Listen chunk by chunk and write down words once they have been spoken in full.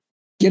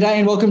G'day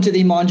and welcome to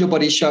the Mind Your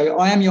Body Show.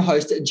 I am your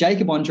host,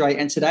 Jacob Andre,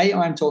 and today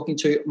I am talking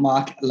to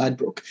Mark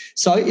Ladbrook.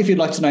 So if you'd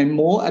like to know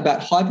more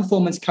about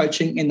high-performance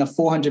coaching in the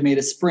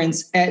 400-metre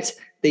sprints at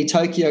the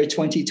Tokyo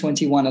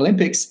 2021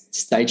 Olympics,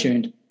 stay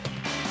tuned.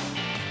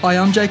 Hi,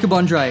 I'm Jacob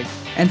Andre,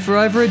 and for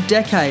over a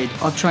decade,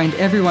 I've trained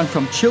everyone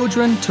from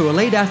children to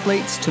elite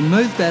athletes to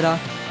move better,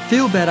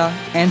 feel better,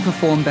 and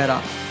perform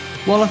better.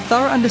 While a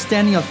thorough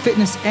understanding of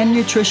fitness and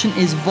nutrition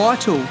is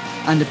vital,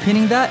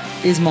 underpinning that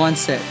is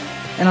mindset.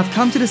 And I've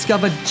come to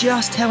discover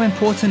just how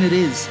important it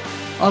is.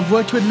 I've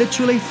worked with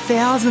literally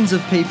thousands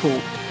of people,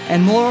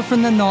 and more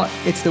often than not,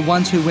 it's the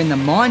ones who win the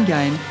mind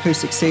game who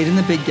succeed in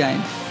the big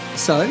game.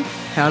 So,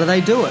 how do they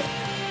do it?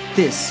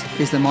 This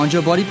is the Mind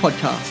Your Body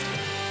podcast.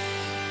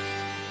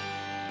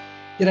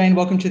 G'day and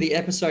welcome to the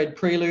episode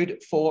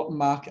prelude for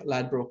Mark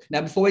Ladbrook. Now,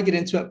 before we get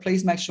into it,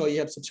 please make sure you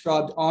have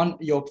subscribed on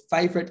your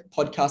favorite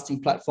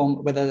podcasting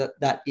platform, whether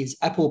that is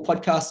Apple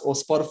Podcasts or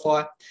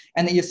Spotify,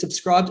 and that you're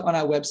subscribed on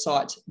our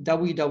website,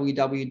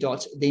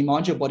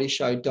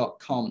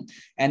 www.themindyourbodyshow.com.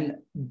 And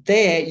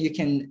there you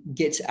can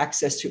get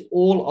access to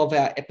all of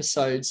our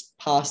episodes,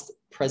 past,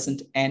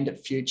 present, and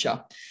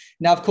future.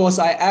 Now, of course,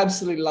 I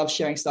absolutely love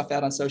sharing stuff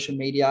out on social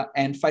media,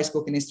 and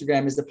Facebook and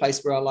Instagram is the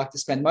place where I like to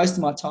spend most of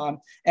my time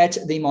at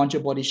the Mind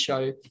Your Body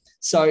Show.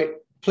 So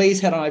please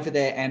head on over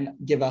there and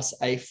give us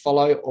a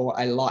follow or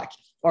a like.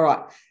 All right,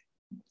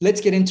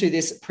 let's get into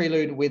this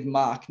prelude with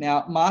Mark.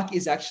 Now, Mark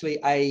is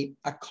actually an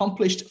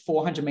accomplished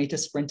 400-meter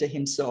sprinter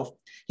himself.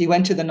 He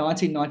went to the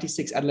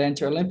 1996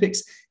 Atlanta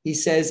Olympics. He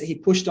says he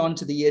pushed on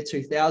to the year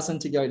 2000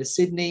 to go to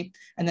Sydney,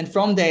 and then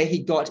from there, he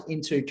got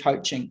into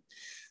coaching.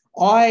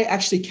 I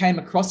actually came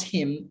across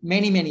him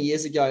many, many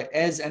years ago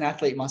as an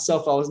athlete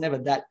myself. I was never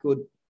that good,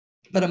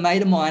 but a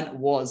mate of mine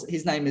was.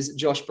 His name is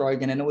Josh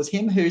Brogan, and it was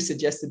him who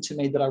suggested to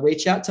me that I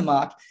reach out to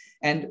Mark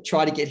and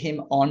try to get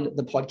him on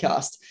the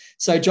podcast.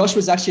 So Josh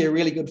was actually a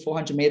really good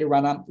 400-meter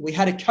runner. We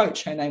had a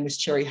coach, her name was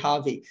Cherry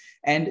Harvey,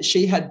 and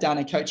she had done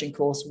a coaching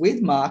course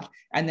with Mark,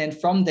 and then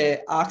from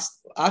there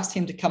asked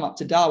him to come up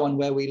to Darwin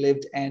where we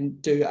lived and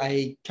do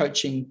a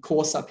coaching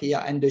course up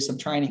here and do some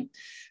training.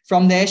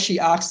 From there, she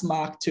asked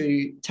Mark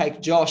to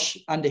take Josh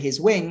under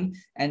his wing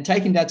and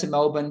take him down to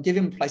Melbourne, give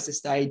him a place to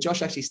stay.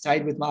 Josh actually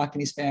stayed with Mark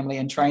and his family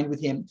and trained with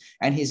him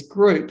and his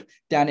group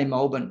down in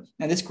Melbourne.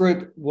 Now, this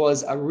group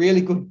was a really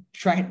good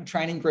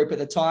training group at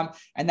the time,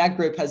 and that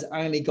group has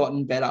only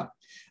gotten better.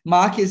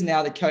 Mark is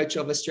now the coach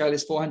of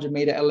Australia's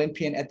 400-meter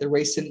Olympian at the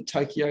recent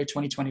Tokyo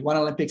 2021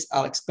 Olympics,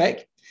 Alex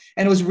Beck.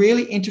 And it was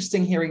really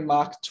interesting hearing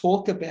Mark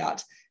talk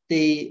about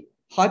the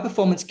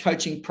high-performance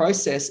coaching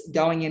process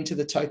going into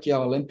the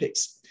Tokyo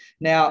Olympics.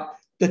 Now,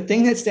 the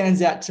thing that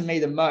stands out to me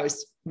the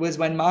most was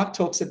when Mark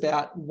talks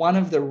about one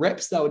of the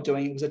reps they were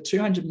doing. It was a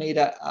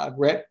 200-meter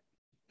rep,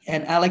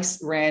 and Alex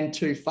ran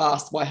too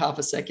fast by half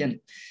a second.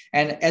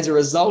 And as a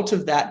result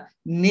of that,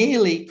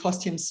 nearly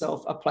cost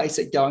himself a place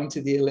at going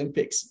to the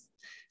Olympics.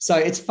 So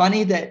it's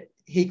funny that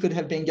he could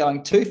have been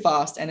going too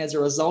fast, and as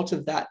a result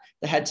of that,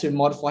 they had to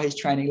modify his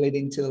training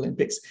leading to the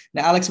Olympics.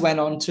 Now, Alex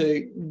went on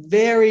to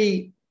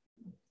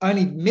only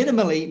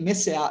minimally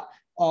miss out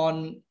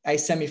on a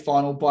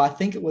semi-final by, I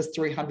think it was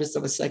 0.03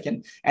 of a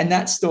second. And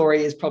that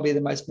story is probably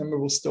the most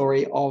memorable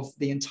story of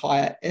the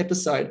entire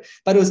episode.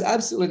 But it was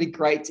absolutely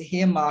great to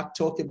hear Mark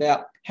talk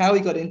about how he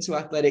got into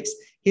athletics,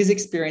 his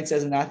experience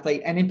as an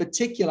athlete, and in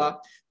particular,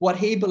 what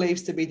he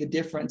believes to be the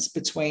difference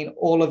between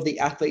all of the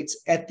athletes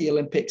at the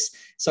Olympics.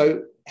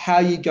 So how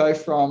you go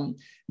from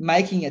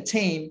making a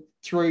team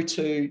through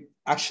to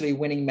actually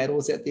winning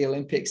medals at the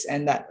Olympics,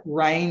 and that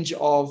range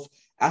of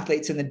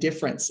athletes and the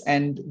difference,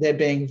 and there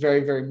being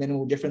very, very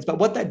minimal difference. But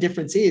what that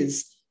difference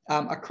is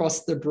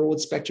across the broad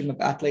spectrum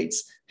of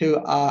athletes who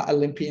are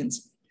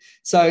Olympians.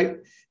 So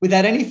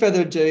without any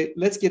further ado,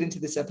 let's get into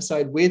this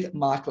episode with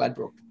Mark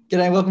Ladbrook.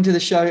 G'day, welcome to the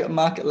show,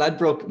 Mark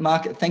Ladbrook.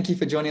 Mark, thank you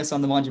for joining us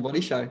on the Mind Your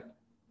Body Show.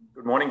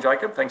 Good morning,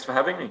 Jacob. Thanks for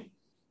having me.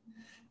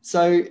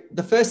 So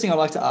the first thing I'd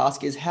like to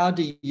ask is, how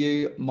do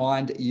you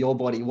mind your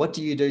body? What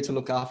do you do to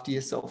look after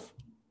yourself?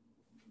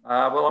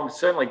 Well, I'm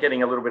certainly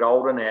getting a little bit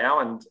older now,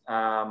 and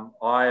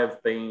I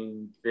have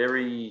been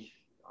very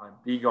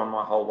big on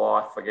my whole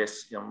life. I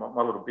guess,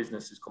 my little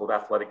business is called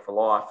Athletic for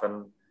Life,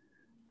 and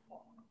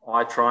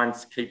I try and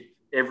keep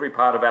every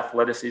part of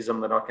athleticism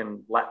that I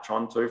can latch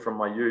onto from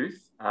my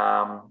youth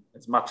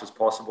as much as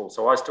possible.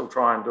 So I still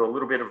try and do a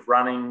little bit of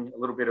running, a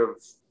little bit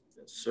of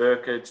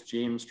circuits,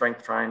 gym,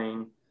 strength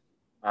training,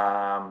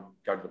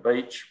 go to the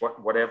beach,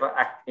 whatever,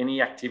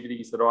 any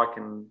activities that I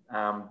can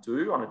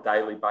do on a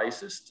daily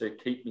basis to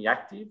keep me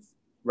active,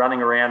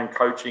 running around and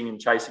coaching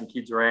and chasing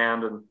kids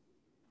around, and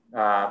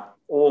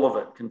all of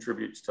it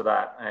contributes to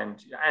that.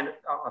 And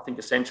I think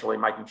essentially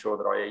making sure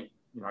that I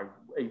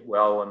eat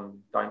well and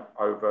don't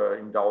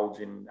overindulge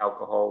in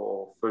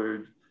alcohol or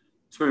food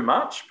too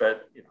much,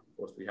 but of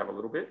course we have a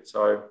little bit.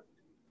 So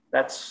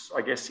that's,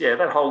 I guess, that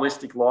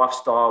holistic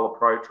lifestyle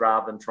approach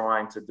rather than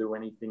trying to do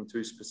anything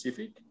too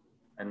specific.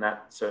 And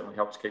that certainly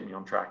helps keep me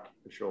on track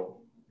for sure.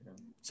 Yeah.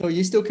 So are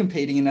you still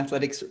competing in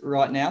athletics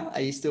right now? Are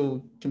you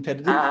still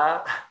competitive?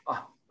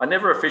 I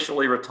never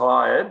officially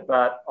retired,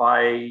 but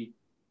I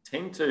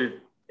tend to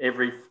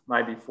every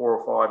maybe 4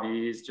 or 5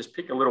 years just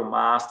pick a little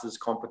masters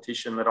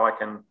competition that I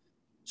can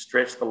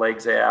stretch the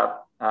legs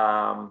out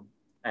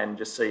and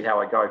just see how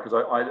I go, because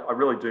I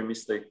really do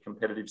miss the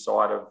competitive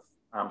side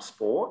of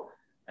sport,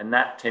 and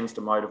that tends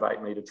to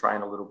motivate me to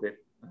train a little bit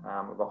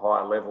of a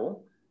higher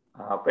level.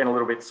 I've been a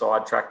little bit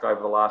sidetracked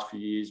over the last few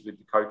years with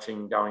the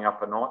coaching going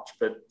up a notch,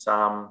 but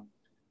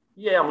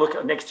yeah, I'm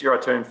looking. Next year I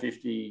turn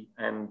 50,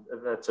 and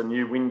that's a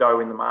new window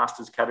in the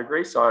Masters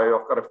category. So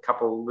I've got a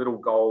couple of little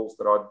goals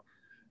that I'd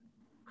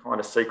kind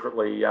of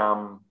secretly,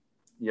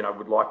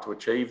 would like to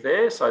achieve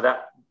there. So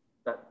that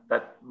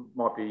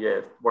might be,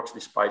 watch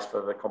this space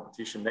for the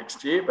competition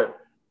next year. But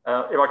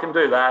if I can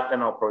do that,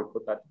 then I'll probably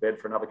put that to bed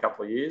for another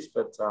couple of years.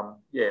 But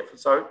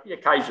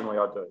occasionally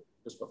I do,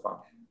 just for fun.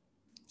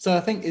 So I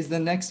think, is the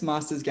next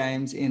Masters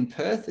Games in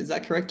Perth? Is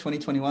that correct?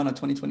 2021 or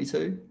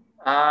 2022?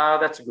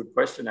 That's a good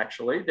question,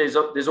 actually. There's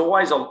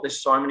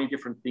so many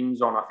different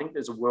things on. I think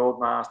there's a World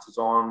Masters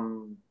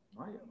on.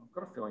 I've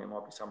got a feeling it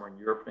might be somewhere in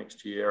Europe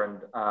next year.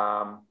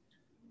 And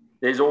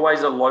there's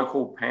always a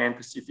local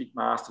Pan-Pacific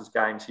Masters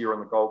Games here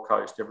on the Gold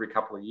Coast every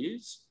couple of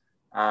years.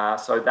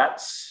 So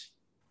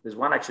there's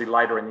one actually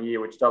later in the year,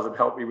 which doesn't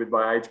help me with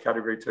my age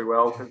category too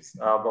well, because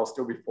I'll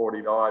still be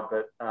 49.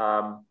 But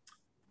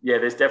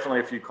there's definitely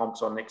a few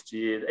comps on next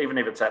year, even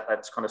if it's at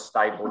that kind of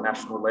stable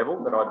national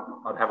level that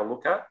I'd have a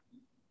look at.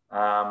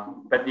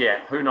 But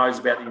who knows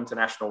about the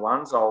international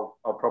ones? I'll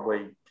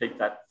probably keep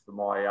that for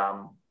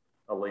my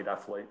elite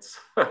athletes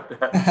at the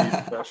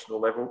international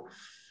level.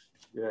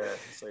 Yeah.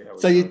 See how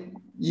so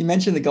you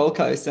mentioned the Gold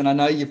Coast, and I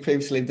know you've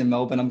previously lived in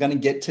Melbourne. I'm going to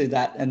get to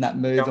that and that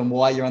move and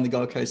why you're on the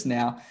Gold Coast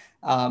now.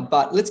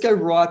 But let's go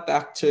right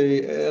back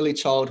to early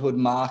childhood,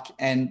 Mark.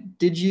 And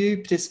did you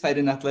participate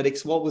in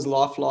athletics? What was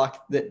life like?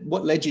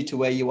 What led you to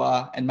where you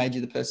are and made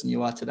you the person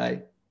you are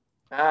today?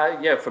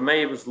 For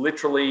me, it was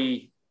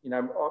literally,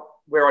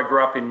 where I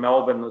grew up in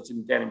Melbourne was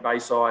down in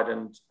Bayside,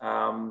 and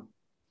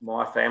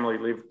my family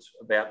lived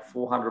about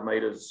 400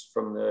 metres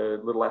from the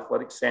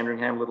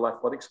Sandringham Little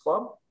Athletics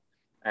Club.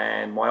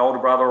 And my older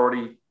brother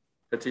already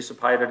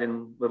participated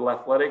in Little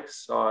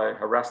Athletics. I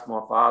harassed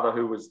my father,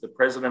 who was the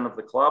president of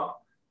the club,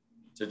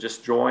 to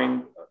just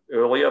join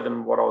earlier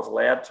than what I was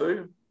allowed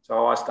to.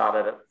 So I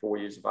started at 4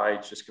 years of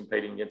age, just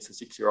competing against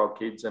the 6-year-old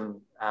kids.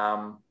 And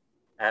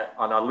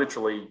I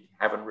literally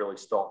haven't really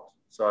stopped.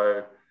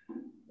 So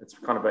it's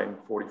kind of been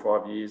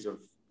 45 years of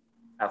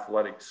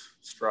athletics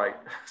straight.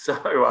 So,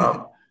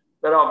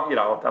 but I've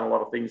done a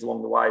lot of things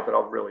along the way, but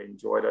I've really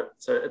enjoyed it.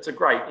 So it's a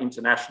great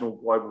international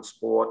global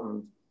sport,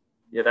 and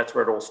that's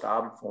where it all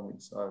started for me.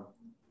 So,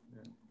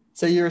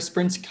 So you're a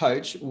sprint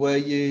coach. Were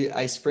you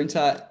a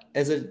sprinter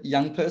as a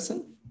young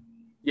person?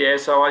 Yeah.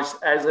 So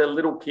as a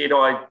little kid,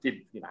 I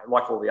did,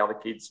 like all the other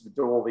kids,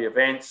 do all the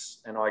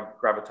events, and I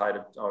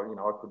gravitated.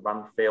 I could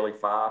run fairly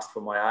fast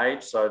for my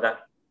age, so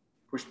that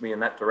pushed me in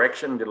that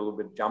direction. Did a little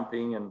bit of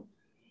jumping, and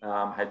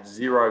had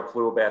zero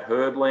clue about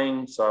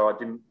hurdling, so I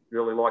didn't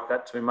really like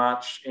that too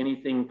much.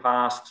 Anything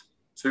past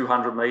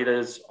 200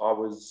 metres, I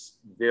was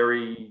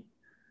very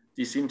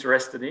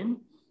disinterested in.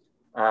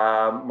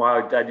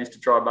 My dad used to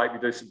try and make me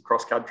do some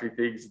cross-country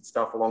things and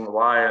stuff along the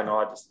way, and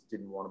I just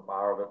didn't want a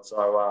bar of it. So,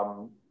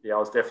 I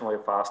was definitely a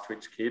fast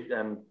twitch kid.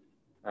 And,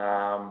 but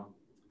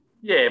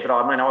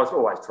I mean, I was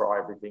always try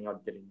everything.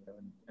 I'd get in there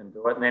and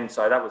do it. And then,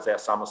 so that was our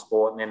summer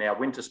sport. And then our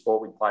winter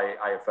sport, we'd play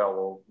AFL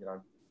or,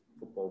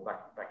 football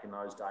back in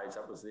those days.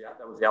 That was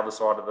the other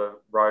side of the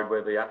road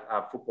where the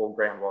football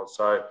ground was.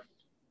 So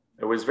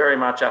it was very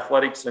much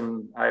athletics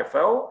and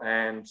AFL,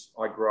 and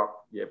I grew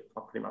up,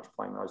 pretty much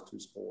playing those two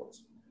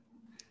sports.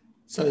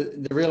 So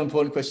the real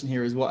important question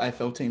here is, what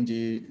AFL team do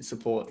you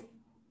support?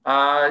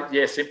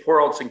 Yes,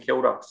 poor old St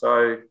Kilda.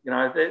 So,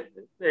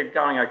 they're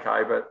going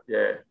okay, but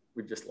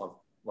we just love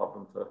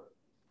them to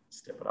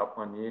step it up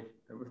one year.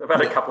 They've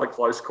had a couple of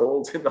close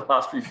calls in the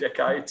last few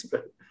decades,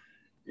 but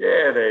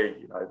they're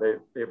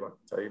my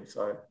team.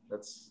 So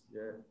that's,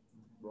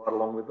 right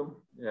along with them.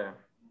 Yeah.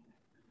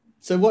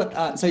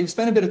 So so you've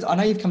spent a bit of, I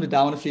know you've come to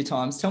Darwin a few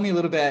times. Tell me a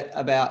little bit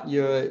about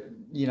your,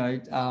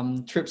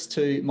 trips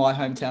to my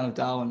hometown of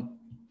Darwin.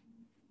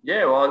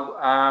 Yeah,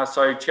 well,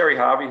 so Cherry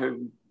Harvey,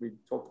 who we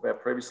talked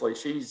about previously,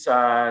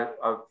 I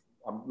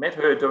met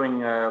her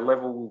doing a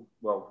level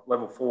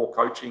 4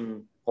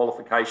 coaching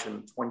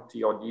qualification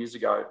 20 odd years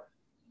ago.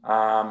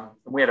 And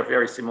we had a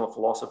very similar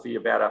philosophy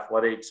about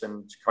athletics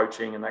and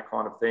coaching and that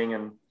kind of thing.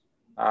 And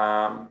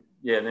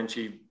then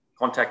she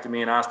contacted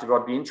me and asked if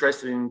I'd be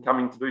interested in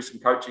coming to do some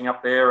coaching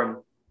up there. And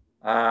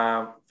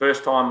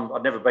first time,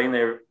 I'd never been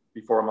there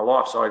before in my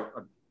life. So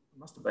I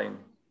must have been,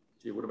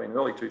 it would have been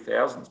early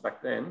 2000s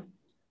back then.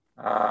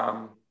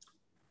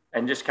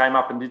 And just came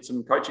up and did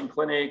some coaching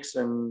clinics,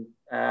 and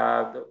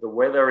the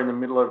weather in the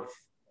middle of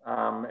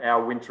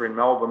our winter in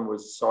Melbourne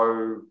was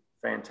so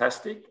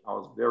fantastic. I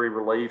was very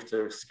relieved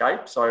to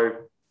escape. So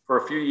for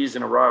a few years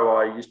in a row,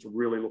 I used to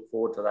really look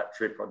forward to that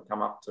trip. I'd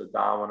come up to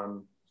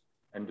Darwin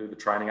and do the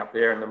training up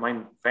there, and the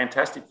main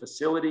fantastic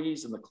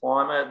facilities and the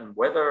climate and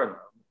weather and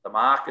the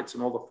markets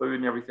and all the food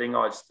and everything.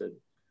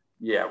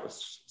 It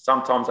was,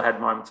 sometimes I had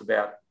moments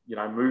about,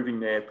 moving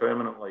there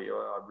permanently.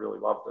 I really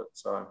loved it.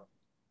 So,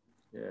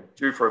 yeah,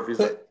 due for a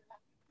visit.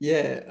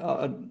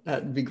 Yeah,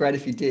 it'd be great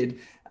if you did.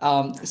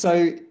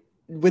 So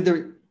with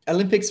the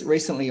Olympics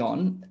recently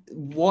on,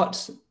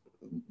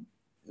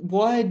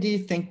 why do you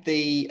think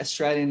the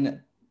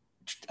Australian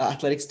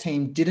athletics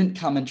team didn't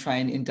come and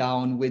train in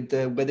Darwin with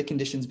the weather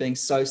conditions being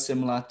so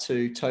similar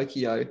to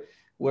Tokyo,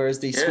 whereas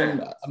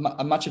the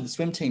much of the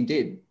swim team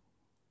did?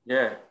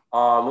 Yeah.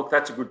 Look,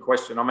 that's a good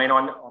question. I mean,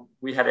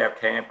 we had our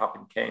camp up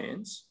in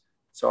Cairns,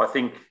 so I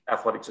think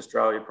Athletics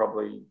Australia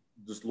probably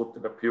just looked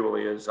at it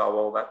purely as, oh,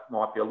 well, that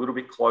might be a little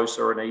bit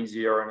closer and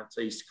easier, and it's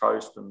East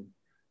Coast, and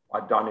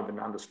I don't even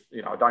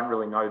understand. I don't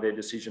really know their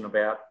decision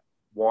about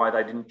why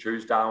they didn't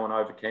choose Darwin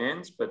over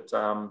Cairns, but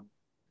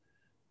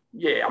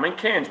yeah, I mean,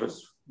 Cairns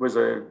was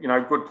a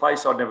good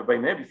place. I'd never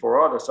been there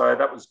before either, so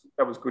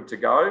that was good to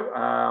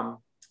go.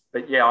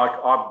 But yeah,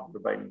 I would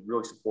have been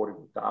really supportive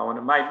of Darwin,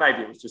 and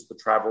maybe it was just the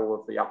travel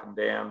of the up and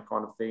down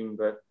kind of thing,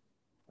 but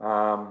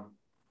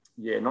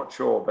yeah, not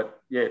sure. But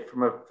yeah,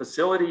 from a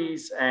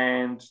facilities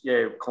and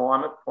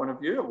climate point of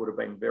view, it would have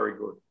been very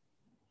good.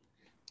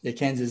 Yeah,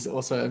 Cairns is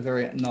also a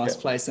very nice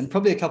place, and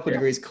probably a couple of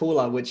degrees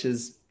cooler, which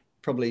is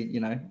probably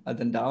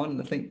than Darwin.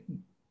 I think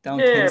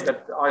Darwin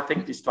but I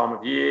think this time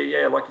of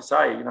year, like you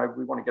say,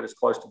 we want to get as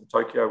close to the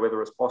Tokyo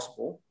weather as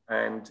possible.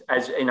 And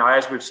as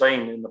we've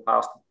seen in the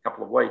past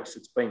couple of weeks,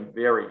 it's been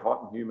very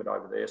hot and humid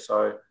over there.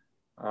 So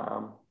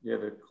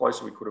the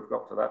closer we could have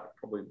got to that,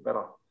 probably the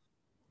better.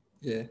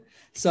 Yeah.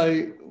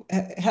 So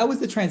how was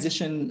the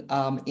transition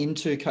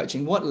into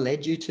coaching? What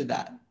led you to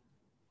that?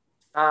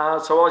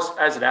 So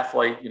as an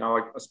athlete,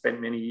 I spent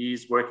many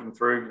years working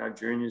through,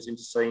 juniors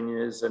into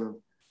seniors, and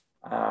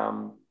I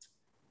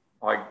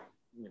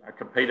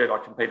competed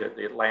at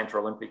the Atlanta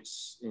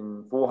Olympics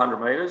in 400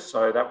 metres.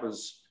 So that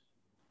was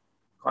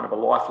kind of a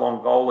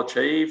lifelong goal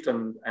achieved.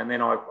 And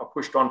then I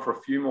pushed on for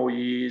a few more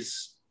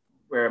years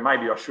where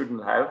maybe I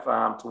shouldn't have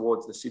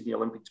towards the Sydney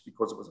Olympics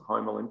because it was a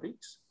home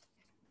Olympics.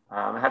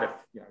 I had a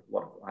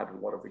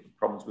lot of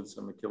problems with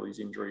some Achilles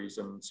injuries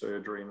and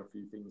surgery and a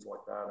few things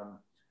like that.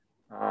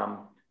 And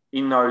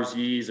in those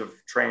years of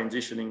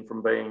transitioning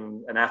from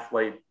being an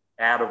athlete,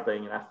 out of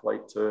being an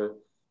athlete, to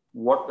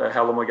what the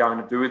hell am I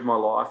going to do with my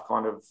life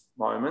kind of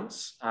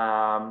moments.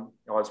 I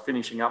was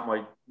finishing up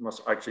I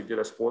actually did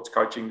a sports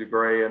coaching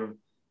degree, and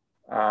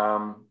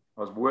I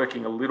was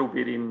working a little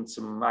bit in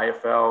some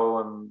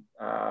AFL and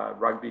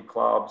rugby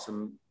clubs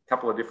and a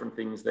couple of different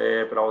things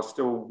there, but I was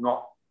still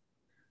not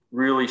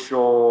really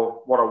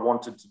sure what I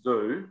wanted to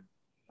do.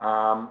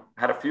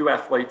 Had a few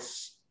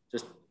athletes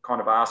just kind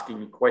of asking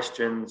me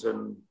questions,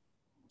 and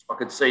I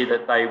could see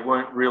that they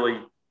weren't really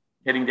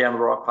heading down the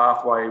right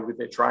pathway with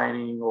their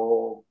training,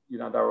 or, they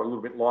were a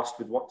little bit lost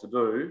with what to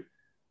do.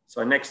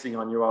 So next thing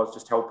I knew, I was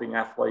just helping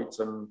athletes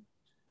and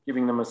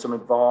giving them some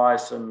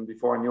advice. And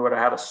before I knew it, I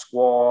had a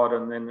squad,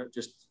 and then it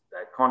just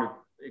kind of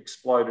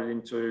exploded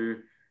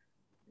into,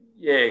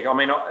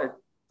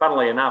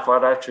 funnily enough,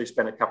 I'd actually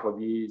spent a couple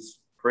of years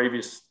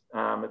previous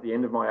at the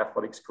end of my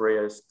athletics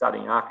career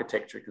studying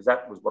architecture, because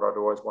that was what I'd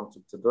always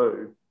wanted to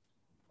do.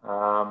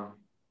 And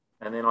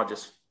then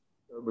it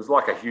was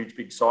like a huge,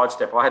 big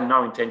sidestep. I had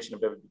no intention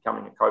of ever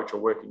becoming a coach or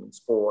working in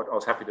sport. I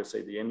was happy to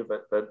see the end of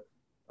it, but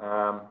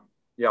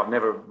I've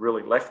never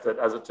really left it,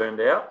 as it turned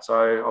out.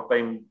 So I've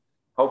been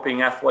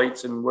helping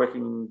athletes and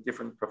working in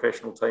different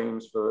professional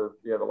teams for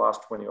the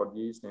last 20 odd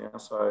years now.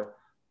 So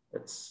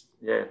it's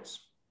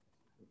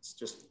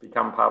just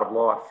become part of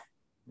life.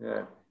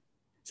 Yeah.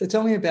 So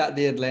tell me about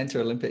the Atlanta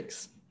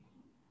Olympics.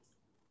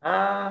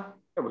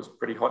 It was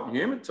pretty hot and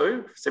humid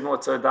too, similar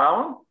to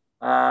Darwin.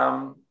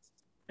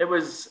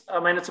 It's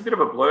a bit of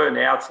a blur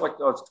now. It's like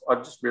I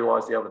just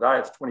realised the other day,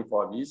 it's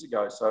 25 years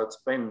ago. So it's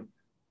been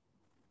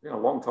a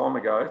long time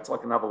ago. It's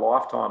like another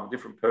lifetime. A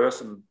different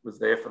person was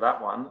there for that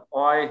one.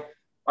 I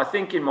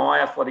think in my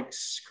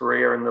athletics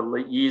career in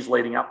the years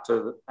leading up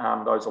to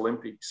those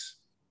Olympics,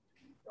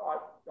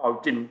 I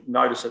didn't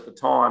notice at the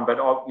time, but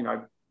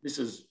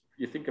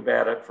you think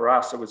about it, for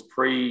us, it was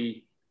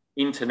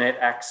pre-internet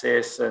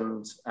access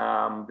and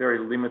very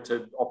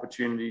limited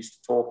opportunities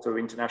to talk to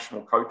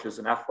international coaches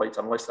and athletes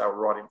unless they were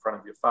right in front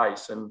of your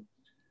face. And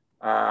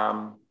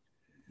I'd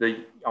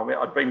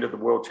been to the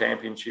World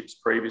Championships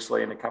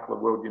previously and a couple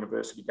of World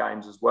University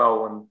Games as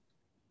well. And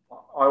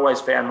I always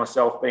found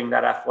myself being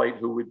that athlete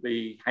who would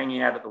be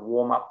hanging out at the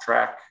warm-up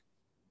track,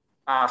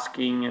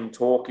 asking and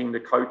talking to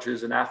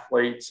coaches and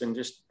athletes, and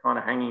just kind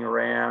of hanging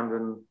around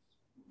and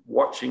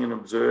watching and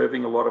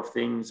observing a lot of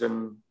things.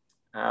 And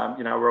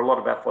where a lot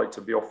of athletes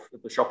would be off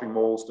at the shopping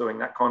malls doing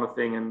that kind of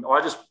thing. And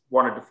I just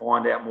wanted to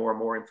find out more and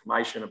more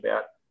information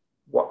about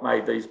what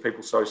made these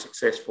people so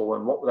successful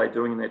and what were they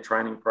doing in their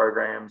training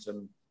programs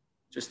and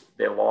just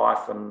their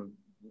life. And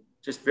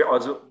I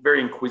was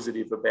very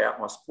inquisitive about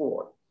my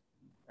sport.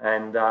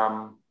 And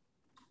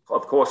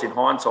of course, in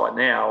hindsight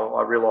now,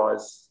 I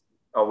realise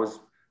I was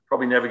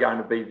probably never going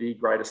to be the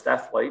greatest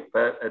athlete,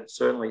 but it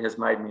certainly has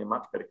made me a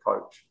much better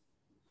coach.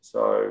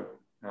 So,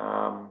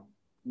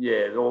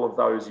 all of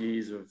those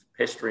years of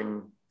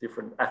pestering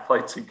different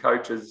athletes and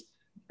coaches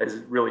has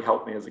really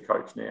helped me as a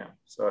coach now.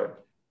 So,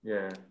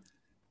 yeah.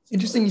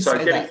 Interesting you so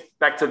say getting that.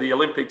 back to the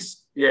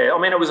Olympics, yeah, I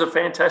mean, it was a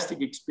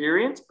fantastic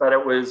experience, but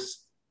it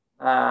was,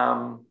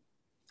 probably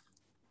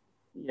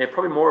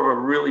more of a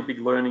really big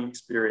learning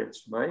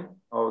experience for me.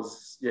 I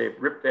was,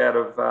 ripped out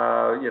of,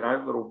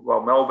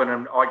 Melbourne,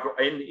 and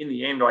in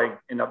the end, I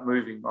ended up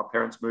moving. My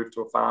parents moved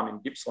to a farm in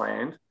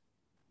Gippsland,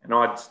 and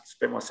I'd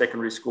spent my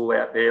secondary school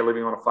out there,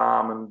 living on a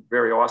farm and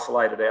very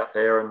isolated out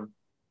there, and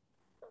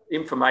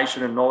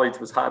information and knowledge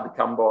was hard to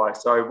come by.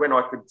 So when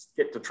I could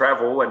get to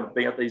travel and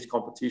be at these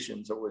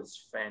competitions, it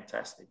was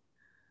fantastic.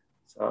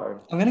 So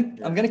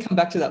I'm gonna come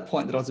back to that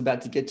point that I was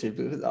about to get to,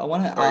 because I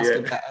want to ask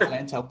about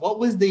Atlanta. What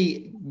was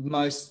the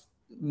most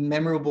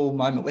memorable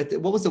moment?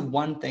 What was the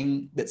one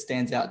thing that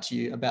stands out to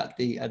you about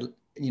the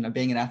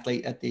being an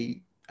athlete at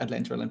the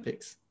Atlanta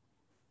Olympics?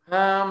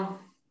 I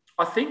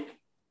think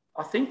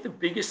the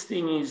biggest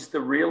thing is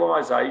the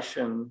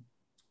realization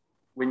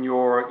when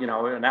you're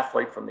an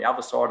athlete from the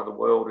other side of the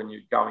world and you're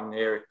going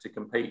there to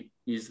compete,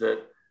 is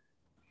that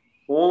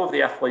all of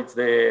the athletes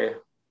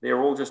there,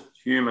 they're all just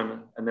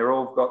human, and they've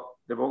all got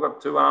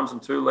 2 arms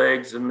and 2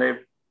 legs, and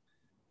they're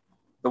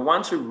the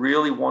ones who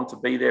really want to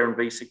be there and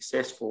be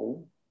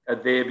successful are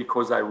there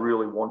because they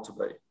really want to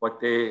be. Like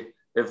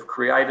they've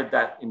created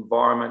that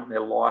environment, their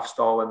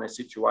lifestyle and their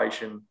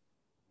situation.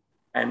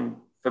 And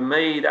for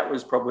me, that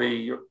was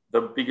probably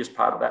the biggest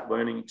part of that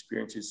learning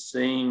experience, is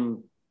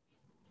seeing,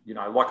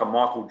 like a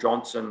Michael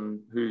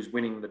Johnson who's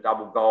winning the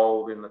double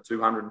gold in the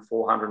 200 and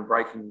 400,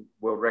 breaking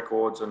world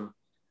records, and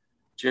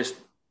just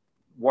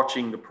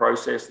watching the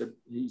process that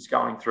he's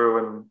going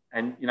through,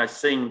 and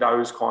seeing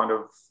those kind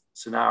of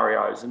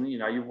scenarios. And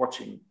you're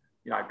watching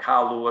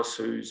Carl Lewis,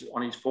 who's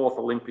on his 4th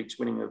Olympics,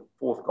 winning the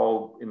 4th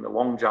gold in the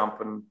long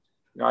jump, and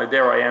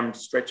there I am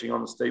stretching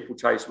on the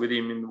steeplechase with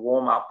him in the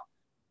warm-up,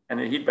 and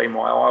he'd been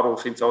my idol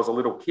since I was a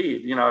little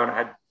kid, and I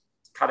had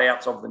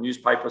cutouts of the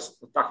newspapers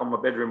stuck on my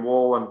bedroom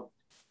wall, and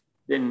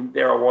then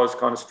there I was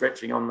kind of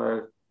stretching on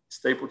the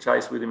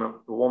steeplechase with him at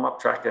the warm-up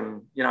track,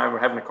 and we're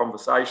having a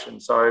conversation.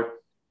 So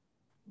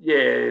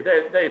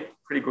they're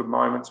pretty good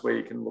moments where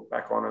you can look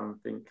back on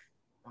and think,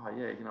 oh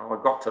yeah,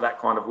 I got to that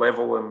kind of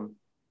level and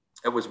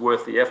it was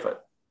worth the effort.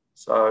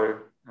 So,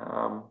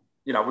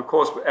 of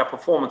course, our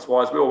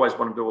performance-wise, we always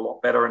want to do a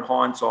lot better. In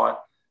hindsight,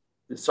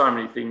 there's so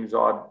many things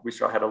I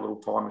wish I had a little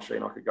time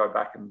machine. I could go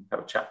back and have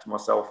a chat to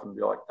myself and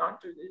be like,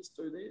 don't do this,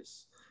 do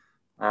this.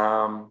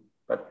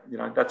 But,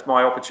 that's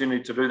my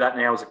opportunity to do that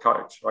now as a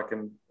coach. I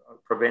can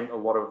prevent a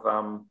lot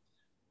of,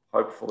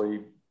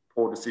 hopefully,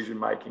 poor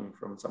decision-making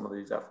from some of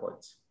these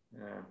athletes.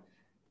 Yeah.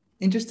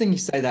 Interesting you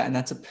say that, and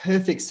that's a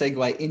perfect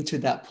segue into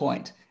that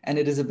point. And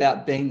it is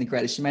about being the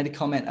greatest. You made a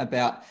comment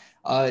about,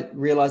 I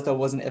realized I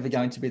wasn't ever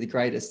going to be the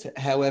greatest.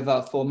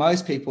 However, for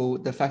most people,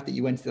 the fact that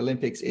you went to the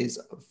Olympics is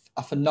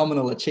a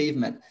phenomenal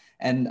achievement.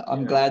 And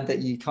I'm glad that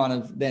you kind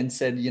of then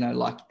said,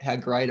 like how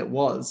great it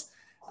was.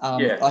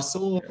 I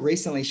saw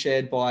recently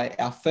shared by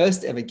our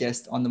first ever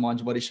guest on the Mind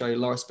Your Body show,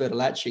 Loris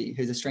Bertolacci,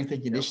 who's a strength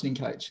and conditioning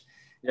coach.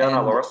 Yeah, I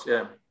know Loris,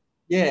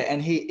 Yeah,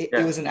 and he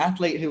was an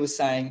athlete who was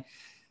saying,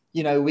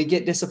 we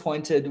get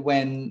disappointed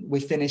when we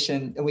finish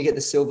and we get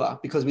the silver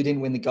because we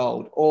didn't win the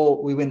gold,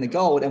 or we win the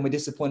gold and we're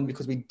disappointed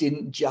because we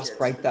didn't just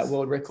break that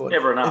world record.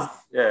 Never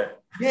enough.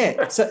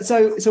 Yeah.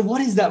 So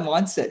what is that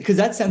mindset? Because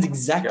that sounds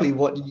exactly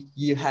what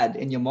you had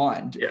in your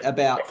mind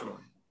about.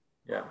 Definitely.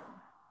 Yeah.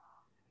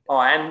 Oh,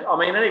 and I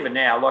mean, and even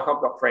now, like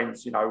I've got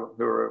friends,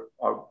 who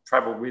I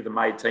traveled with and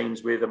made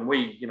teams with, and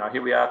we,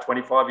 here we are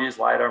 25 years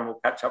later, and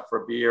we'll catch up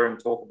for a beer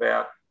and talk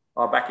about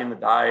back in the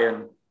day,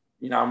 and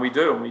and we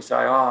do, and we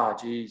say, oh,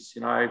 geez,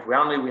 if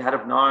we had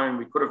have known,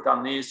 we could have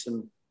done this,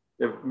 and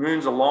the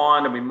moons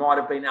aligned, and we might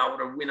have been able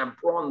to win a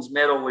bronze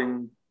medal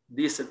in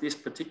this at this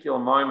particular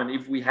moment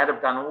if we had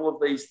have done all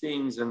of these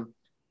things. And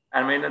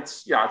I mean,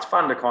 it's it's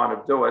fun to kind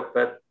of do it,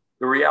 but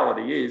the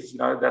reality is,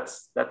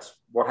 that's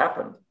what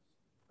happened.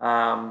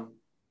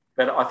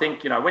 But I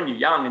think, when you're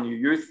young and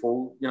you're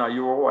youthful,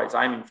 you're always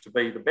aiming to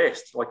be the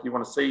best. Like you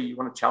want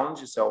to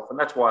challenge yourself, and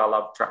that's why I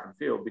love track and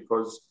field,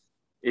 because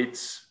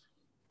it's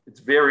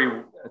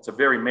a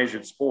very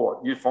measured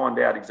sport. You find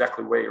out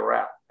exactly where you're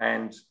at.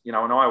 And, and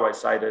I always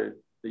say to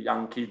the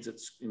young kids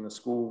in the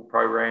school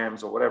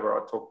programs or whatever,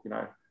 I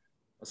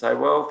say,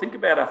 well, think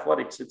about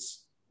athletics.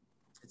 It's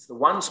the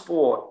one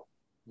sport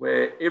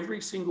where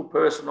every single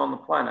person on the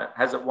planet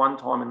has at one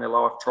time in their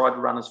life tried to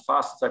run as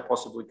fast as they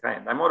possibly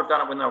can. They might have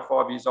done it when they were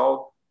 5 years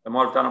old. They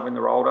might have done it when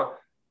they're older,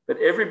 but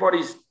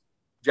everybody's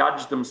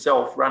judged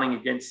themselves running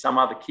against some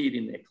other kid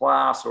in their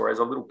class or as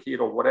a little kid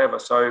or whatever.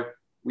 So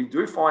we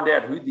do find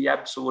out who the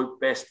absolute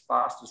best,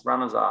 fastest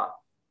runners are.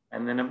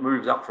 And then it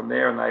moves up from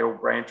there and they all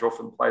branch off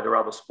and play their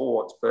other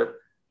sports. But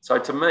so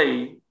to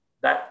me,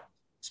 that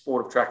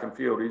sport of track and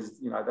field is,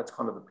 that's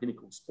kind of the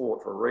pinnacle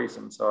sport for a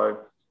reason. So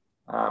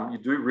you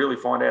do really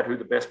find out who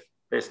the best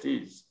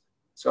is.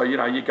 So,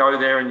 you go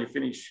there and you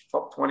finish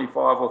top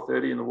 25 or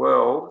 30 in the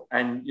world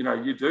and,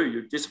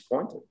 you're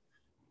disappointed.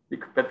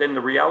 But then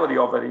the reality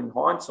of it in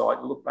hindsight,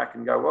 you look back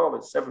and go, well,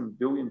 there's 7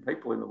 billion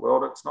people in the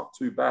world. It's not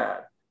too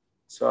bad.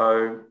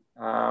 So,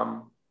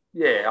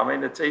 yeah, I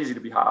mean, it's easy to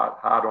be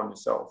hard on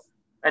yourself.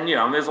 And,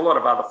 and there's a lot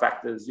of other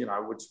factors,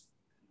 which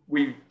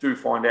we do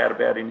find out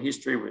about in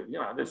history with,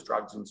 there's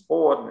drugs in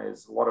sport, and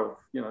there's a lot of,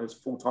 there's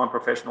full-time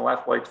professional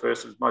athletes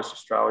versus most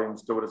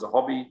Australians do it as a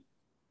hobby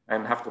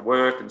and have to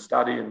work and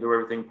study and do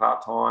everything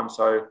part-time.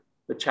 So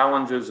the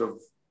challenges of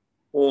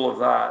all of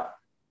that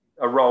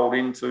are rolled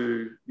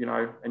into,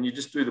 and you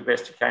just do the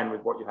best you can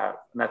with what you have.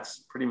 And that's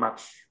pretty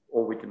much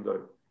all we can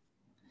do.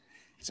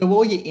 So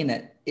while you're in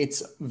it,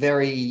 it's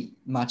very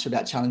much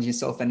about challenging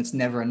yourself, and it's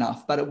never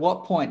enough. But at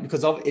what point,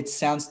 because it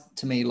sounds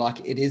to me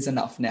like it is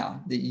enough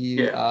now, that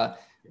you are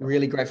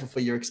really grateful for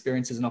your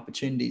experiences and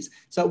opportunities.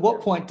 So at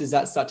what point does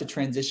that start to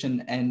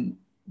transition and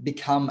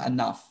become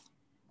enough?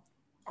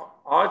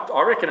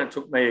 I reckon it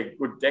took me a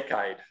good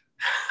decade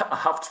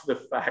after the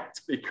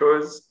fact,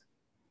 because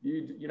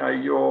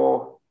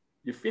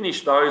you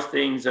finish those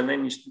things, and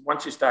then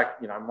once you start,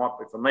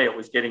 for me, it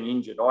was getting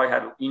injured. I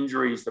had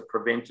injuries that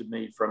prevented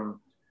me from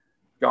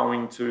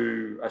going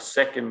to a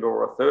second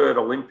or a third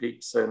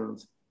Olympics, and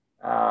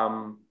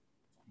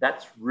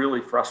that's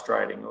really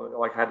frustrating.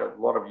 I had a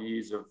lot of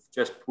years of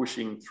just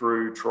pushing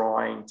through,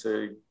 trying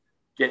to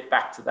get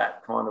back to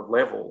that kind of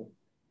level,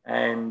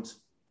 and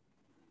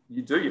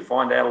you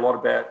find out a lot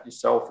about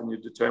yourself and your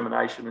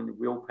determination and your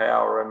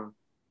willpower and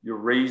your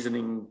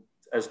reasoning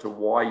as to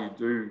why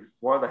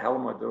the hell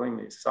am I doing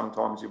this?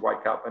 Sometimes you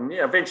wake up and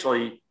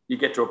eventually you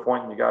get to a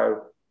point and you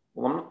go,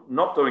 well, I'm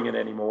not doing it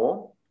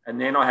anymore. And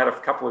then I had a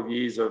couple of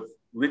years of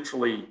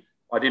literally,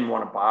 I didn't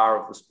want a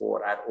bar of the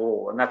sport at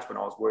all. And that's when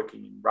I was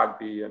working in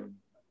rugby and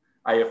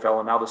AFL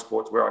and other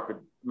sports where I could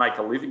make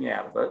a living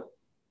out of it.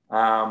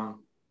 And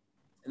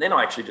then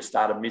I actually just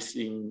started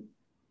missing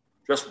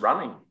just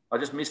running. I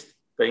just missed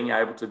being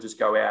able to just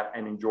go out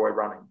and enjoy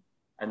running.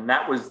 And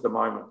that was the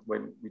moment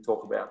when we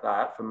talk about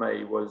that for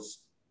me, was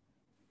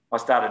I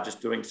started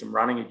just doing some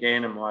running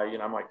again, and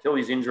my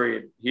Achilles injury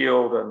had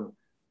healed, and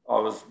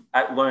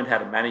I learned how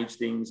to manage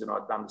things, and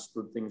I'd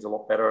understood things a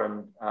lot better.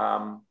 And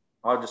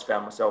I just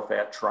found myself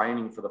out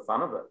training for the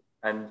fun of it.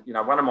 And,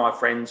 one of my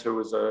friends who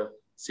was a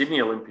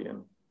Sydney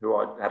Olympian, who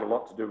I had a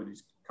lot to do with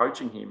his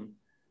coaching him,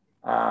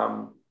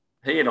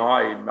 he and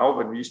I in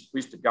Melbourne, we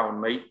used to go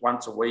and meet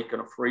once a week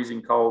on a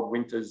freezing cold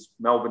winter's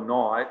Melbourne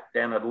night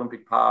down at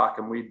Olympic Park,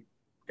 and we'd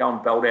go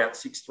and belt out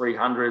 6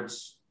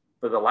 300s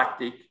for the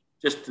lactic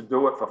just to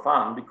do it for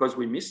fun because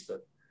we missed it.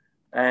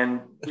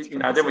 And,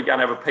 then we'd go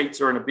and have a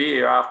pizza and a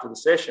beer after the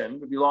session.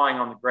 We'd be lying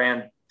on the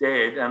ground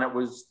dead, and it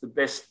was the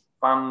best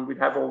fun we'd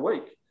have all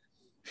week.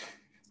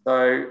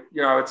 So,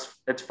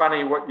 it's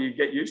funny what you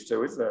get used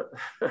to, isn't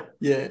it?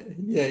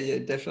 Yeah,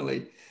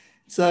 definitely.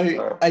 So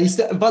are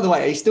you by the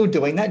way, are you still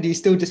doing that? Do you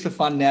still just for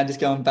fun now, just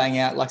go and bang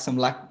out like some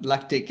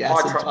lactic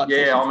acid type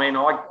sessions? I mean,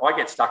 I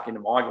get stuck into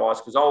my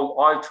guys because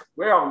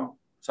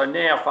so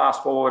now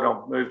fast forward,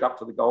 I've moved up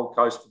to the Gold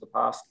Coast for the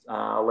past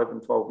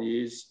 11, 12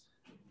 years.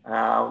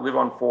 Live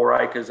on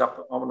 4 acres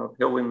up on a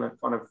hill in the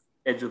kind of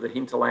edge of the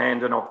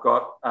hinterland, and I've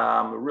got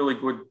a really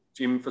good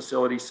gym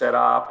facility set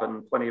up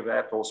and plenty of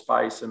outdoor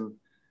space. And,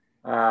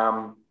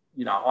 I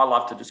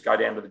love to just go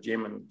down to the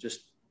gym and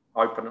just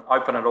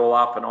open it all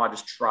up, and I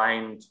just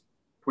trained,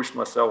 pushed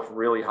myself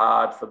really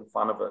hard for the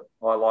fun of it.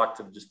 I like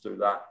to just do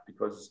that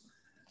because,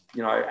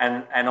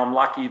 and I'm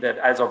lucky that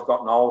as I've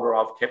gotten older,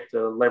 I've kept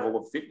a level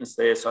of fitness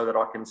there so that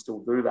I can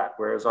still do that.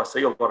 Whereas I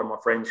see a lot of my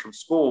friends from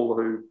school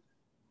who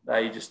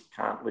they just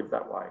can't live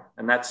that way.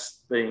 And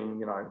that's being,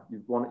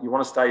 you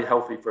want to stay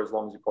healthy for as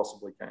long as you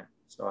possibly can.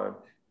 So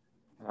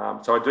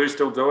I do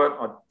still do it.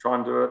 I try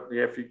and do it.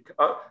 Yeah,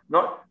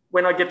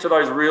 when I get to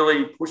those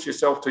really push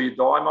yourself till you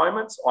die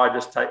moments, I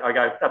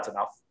go, that's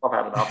enough. I've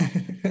had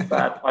enough.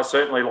 But I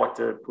certainly like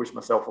to push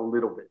myself a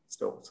little bit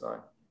still. So,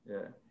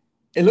 yeah.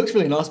 It looks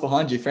really nice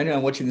behind you. For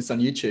anyone watching this on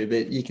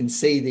YouTube, you can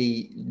see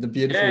the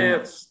beautiful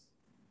bushes.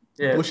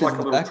 It's like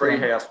a little tree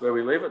house where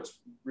we live. It's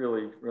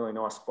really, really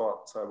nice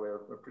spot. So we're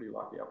pretty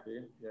lucky up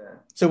here. Yeah.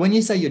 So when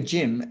you say your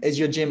gym, is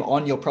your gym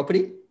on your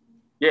property?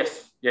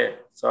 Yes. Yeah.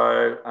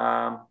 So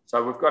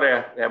we've got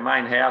our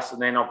main house,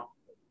 and then I've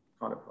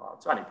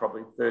it's only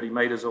probably 30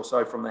 metres or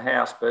so from the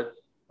house. But,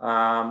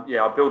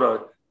 I built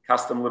a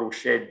custom little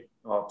shed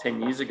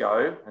 10 years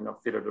ago, and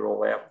I've fitted it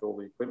all out with all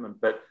the equipment.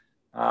 But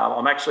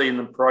I'm actually in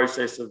the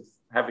process of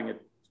having a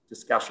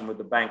discussion with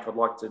the bank. I'd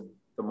like to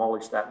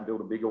demolish that and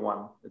build a bigger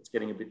one. It's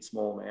getting a bit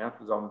small now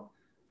because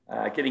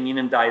I'm getting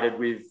inundated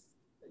with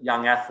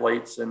young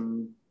athletes,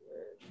 and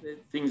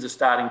things are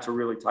starting to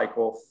really take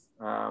off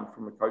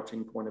from a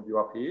coaching point of view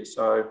up here.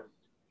 So,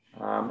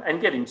 and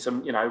getting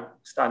some,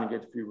 starting to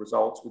get a few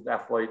results with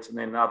athletes, and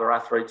then other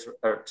athletes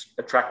are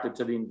attracted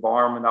to the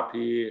environment up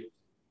here.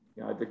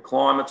 The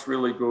climate's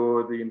really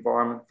good. The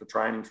environment for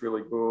training's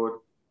really good.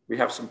 We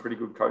have some pretty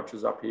good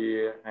coaches up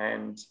here.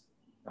 And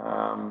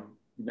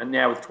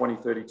now with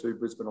 2032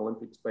 Brisbane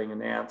Olympics being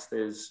announced,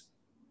 there's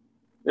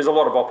a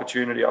lot of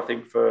opportunity, I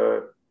think,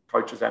 for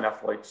coaches and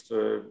athletes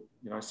to,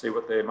 see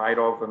what they're made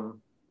of. And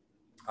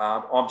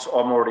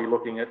I'm already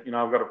looking at,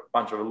 I've got a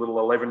bunch of little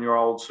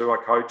 11-year-olds who I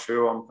coach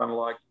who I'm kind of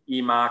like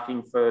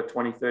earmarking for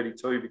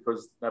 2032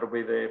 because that'll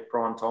be their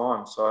prime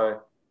time.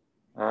 So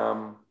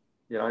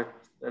you know,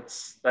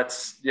 that's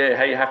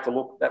how you have to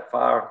look that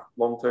far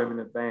long term in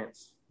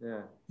advance.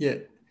 Yeah. Yeah.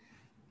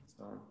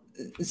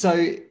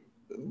 So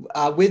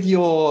with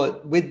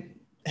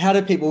how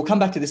do people, we'll come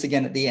back to this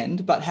again at the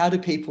end, but how do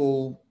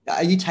people,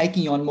 are you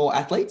taking on more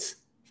athletes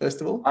first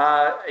of all?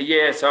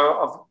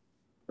 So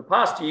the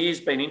past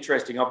year's been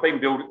interesting. I've been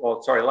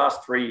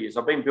last 3 years,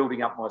 I've been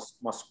building up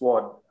my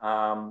squad,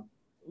 a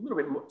little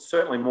bit,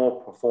 certainly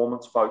more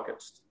performance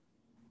focused.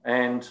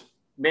 And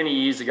many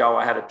years ago,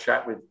 I had a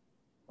chat with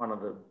one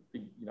of the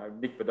big,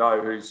 Nick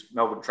Badeau, who's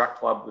Melbourne Truck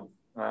Club.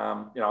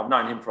 I've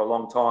known him for a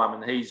long time,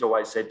 and he's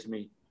always said to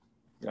me,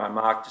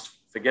 Mark, just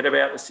forget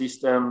about the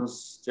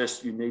systems.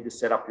 Just you need to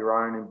set up your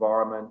own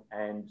environment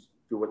and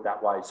do it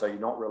that way, so you're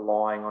not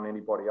relying on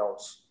anybody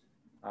else,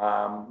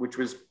 which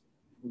was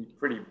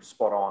pretty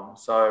spot on.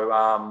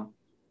 So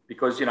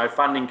because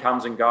funding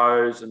comes and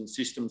goes, and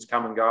systems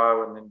come and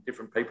go, and then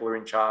different people are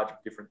in charge of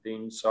different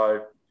things.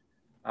 So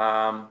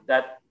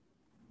that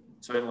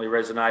certainly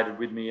resonated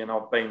with me, and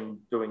I've been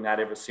doing that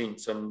ever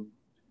since. And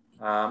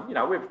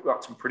we've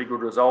got some pretty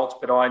good results,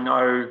 but I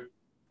know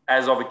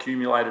as I've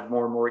accumulated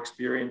more and more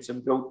experience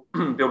and built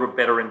a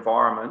better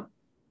environment,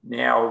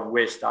 now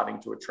we're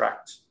starting to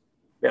attract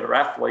better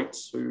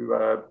athletes who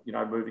are,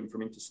 moving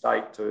from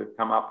interstate to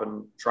come up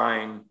and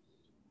train,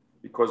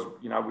 because,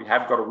 we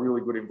have got a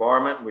really good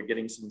environment. We're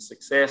getting some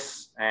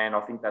success, and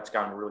I think that's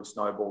going to really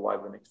snowball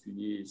over the next few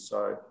years.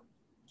 So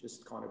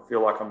just kind of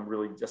feel like I'm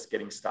really just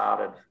getting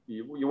started.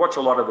 You watch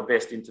a lot of the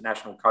best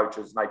international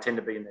coaches, and they tend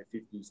to be in their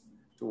 50s.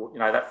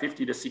 That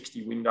 50 to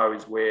 60 window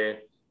is where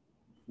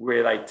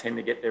they tend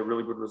to get their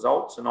really good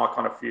results. And I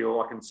kind of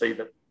feel I can see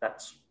that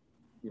that's,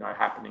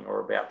 happening or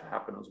about to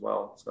happen as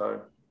well.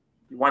 So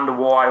you wonder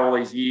why all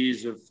these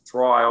years of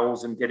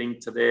trials and getting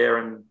to there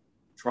and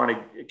trying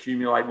to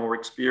accumulate more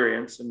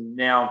experience. And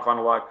now I'm kind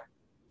of like,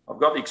 I've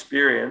got the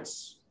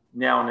experience.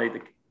 Now I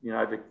need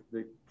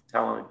the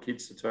talented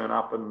kids to turn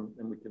up, and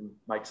we can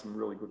make some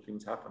really good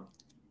things happen.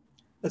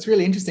 That's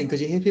really interesting,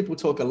 because you hear people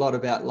talk a lot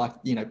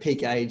about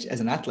peak age as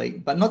an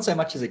athlete, but not so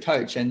much as a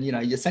coach. And,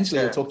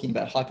 you're talking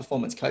about high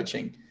performance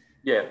coaching.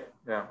 Yeah,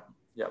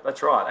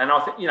 that's right. And I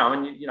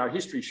think,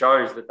 history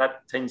shows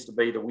that tends to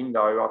be the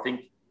window. I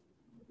think,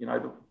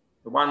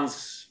 the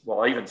ones,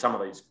 well, even some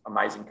of these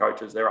amazing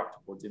coaches, they're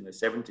up towards in their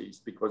 70s,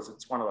 because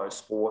it's one of those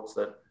sports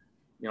that,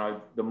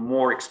 the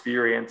more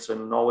experience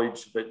and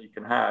knowledge that you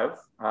can have,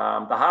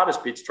 the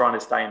hardest bit's trying to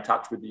stay in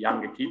touch with the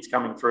younger kids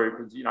coming through,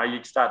 because,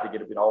 you start to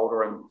get a bit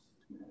older, and,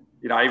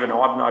 even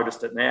I've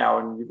noticed it now,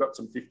 and you've got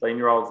some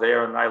 15-year-olds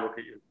there, and they look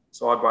at you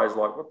sideways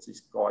like, what's this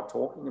guy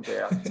talking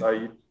about?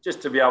 So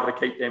just to be able to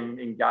keep them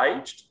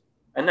engaged.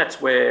 And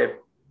that's where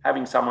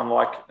having someone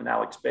like an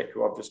Alex Beck,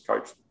 who I've just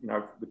coached,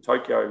 with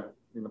Tokyo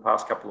in the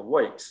past couple of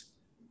weeks,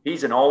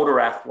 he's an older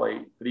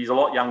athlete, but he's a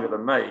lot younger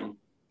than me.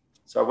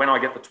 So when I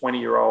get the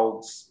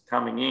 20-year-olds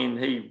coming in,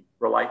 he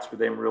relates with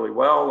them really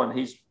well. And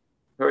he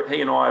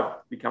and I have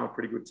become a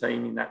pretty good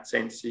team in that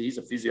sense. He's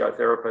a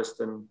physiotherapist,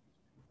 and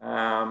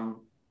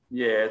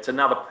it's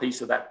another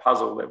piece of that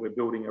puzzle that we're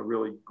building a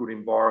really good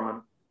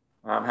environment,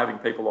 having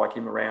people like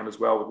him around as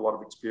well with a lot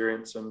of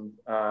experience. And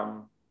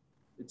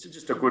it's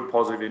just a good,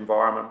 positive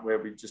environment where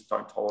we just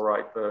don't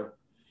tolerate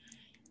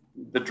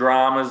the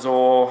dramas,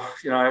 or,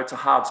 it's a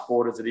hard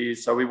sport as it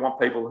is. So we want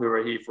people who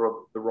are here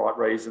for the right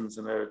reasons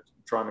and are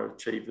trying to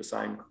achieve the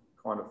same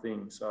kind of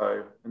thing.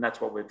 So, and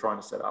that's what we're trying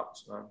to set up.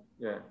 So,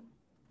 yeah.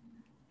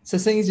 So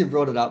seeing as you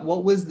brought it up,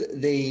 what was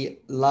the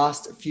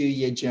last few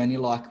year journey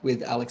like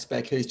with Alex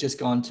Beck, who's just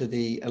gone to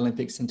the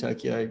Olympics in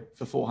Tokyo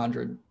for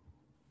 400?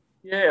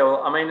 Yeah,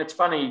 well, I mean, it's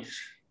funny.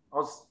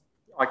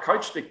 I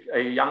coached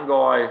a young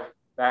guy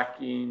back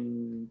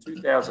in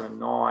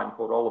 2009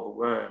 called Oliver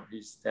Worm.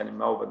 He's down in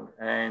Melbourne,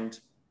 and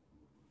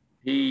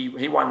he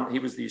won. He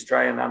was the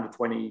Australian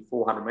under-20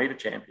 400 metre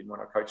champion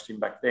when I coached him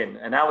back then.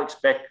 And Alex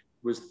Beck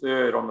was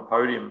third on the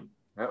podium,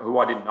 who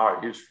I didn't know.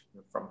 He was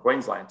from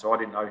Queensland, so I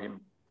didn't know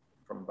him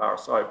from Barra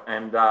Soap.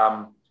 And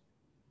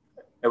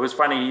it was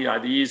funny,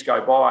 the years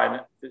go by,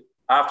 and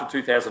after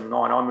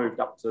 2009, I moved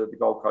up to the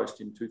Gold Coast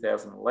in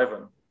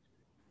 2011.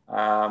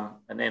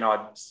 And then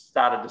I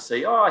started to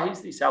see,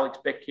 he's this Alex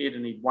Beck kid,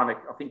 and he'd won,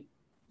 I think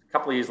a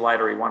couple of years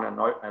later, he won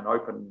an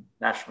open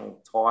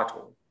national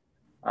title.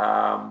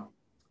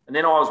 And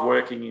then I was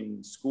working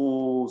in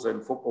schools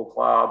and football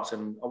clubs,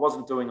 and I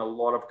wasn't doing a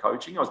lot of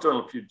coaching. I was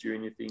doing a few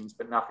junior things,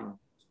 but nothing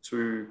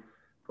too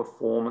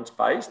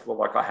performance-based. Well,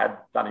 like I had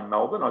done in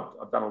Melbourne,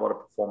 I'd done a lot of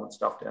performance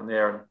stuff down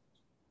there. And,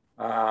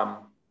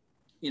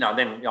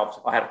 then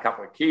I had a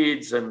couple of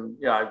kids and,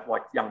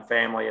 like young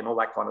family and all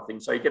that kind of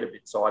thing. So you get a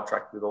bit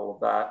sidetracked with all of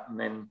that. And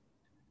then,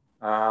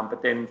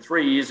 but then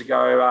 3 years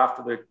ago,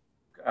 after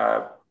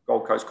the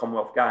Gold Coast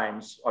Commonwealth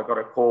Games, I got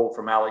a call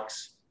from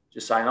Alex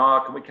just saying,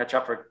 can we catch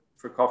up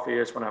for coffee? I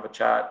just want to have a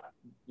chat,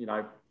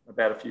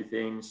 about a few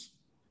things.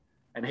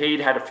 And he'd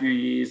had a few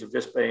years of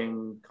just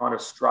being kind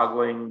of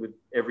struggling with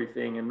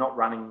everything and not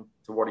running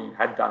to what he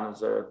had done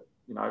as a,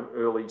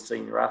 early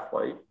senior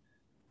athlete.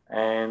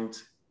 And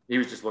he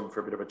was just looking for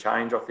a bit of a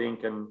change, I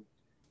think. And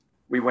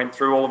we went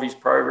through all of his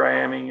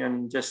programming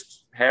and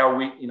just how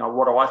we,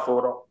 what I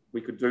thought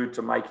we could do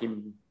to make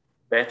him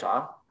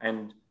better.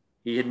 And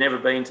he had never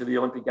been to the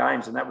Olympic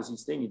Games, and that was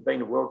his thing. He'd been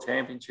to World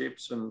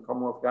Championships and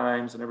Commonwealth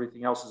Games and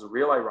everything else as a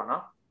relay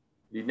runner.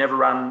 He'd never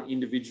run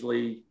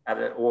individually at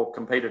it or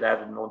competed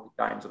at an Olympic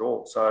Games at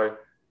all. So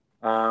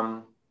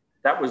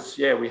that was,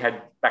 we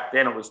had, back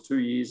then it was 2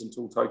 years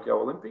until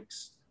Tokyo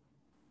Olympics.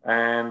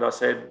 And I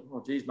said,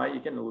 well, geez, mate,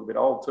 you're getting a little bit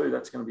old too.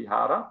 That's going to be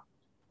harder.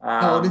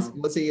 How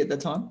old was he at the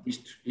time?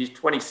 He's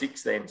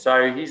 26 then.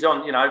 So he's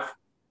on,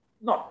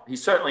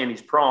 he's certainly in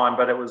his prime,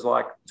 but it was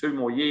like 2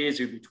 more years,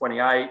 he'd be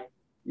 28.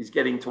 He's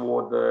getting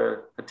toward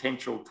the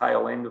potential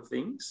tail end of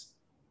things.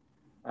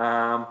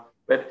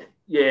 But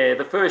yeah,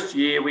 the first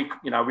year we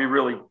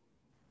really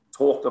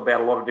talked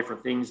about a lot of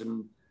different things,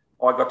 and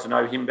I got to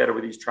know him better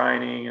with his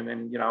training. And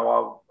then,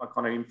 I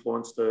kind of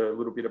influenced a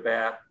little bit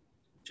about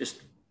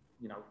just,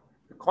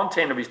 the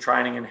content of his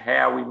training and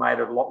how we made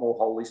it a lot more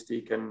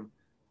holistic. And,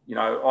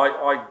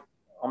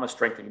 I'm a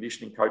strength and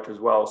conditioning coach as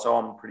well. So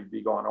I'm pretty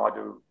big on, I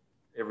do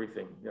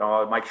everything.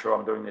 I make sure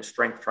I'm doing their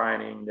strength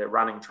training, their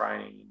running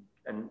training,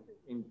 and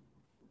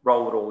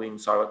roll it all in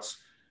so it's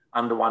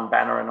under one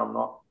banner and I'm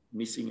not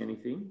missing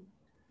anything,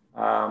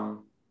 and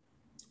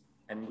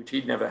which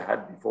he'd never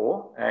had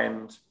before.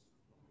 And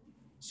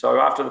so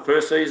after the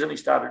first season,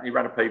 he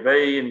ran a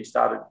PB and he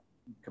started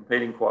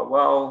competing quite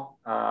well,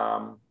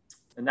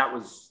 and that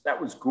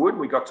was good.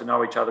 We got to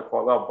know each other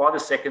quite well. By the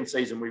second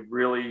season, we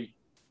really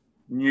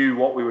knew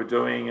what we were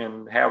doing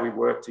and how we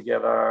worked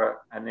together.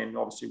 And then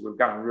obviously we were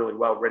going really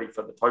well, ready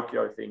for the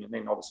Tokyo thing, and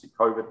then obviously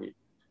COVID hit.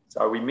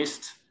 So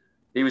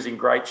he was in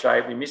great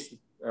shape. We missed the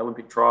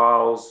Olympic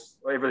trials.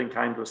 Everything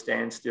came to a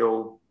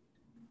standstill.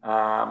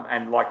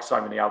 And like so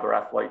many other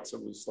athletes,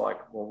 it was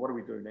like, well, what do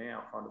we do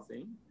now kind of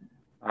thing?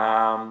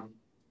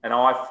 And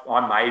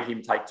I made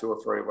him take 2 or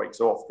 3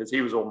 weeks off because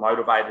he was all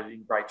motivated,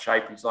 in great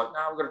shape. He's like,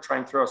 no, we've got to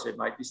train through. I said,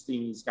 mate, this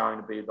thing is going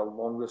to be the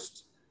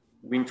longest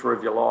winter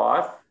of your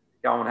life.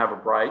 Go and have a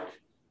break,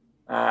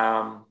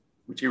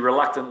 which he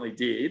reluctantly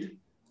did.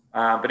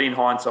 But in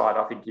hindsight,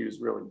 I think he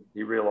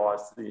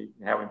realised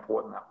how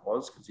important that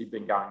was, because he'd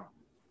been going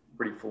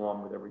pretty full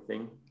on with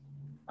everything.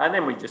 And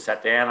then we just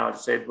sat down and I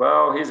said,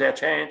 well, here's our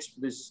chance.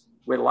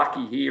 We're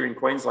lucky here in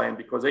Queensland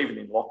because even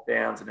in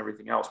lockdowns and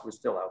everything else, we're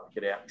still able to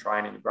get out and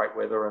train in the great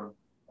weather. And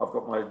I've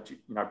got my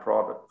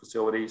private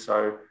facility,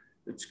 so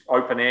it's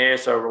open air,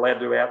 so we're allowed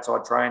to do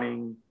outside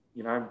training,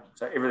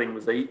 so everything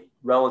was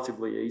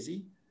relatively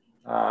easy.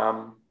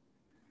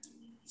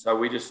 So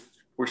we just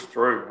pushed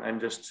through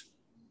and I said,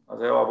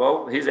 oh,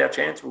 well, here's our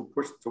chance. We'll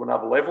push to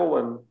another level.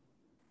 And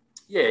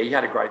yeah, he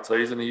had a great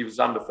season. He was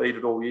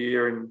undefeated all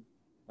year in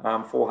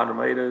 400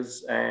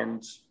 metres,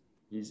 and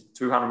his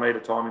 200 metre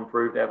time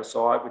improved out of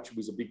sight, which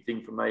was a big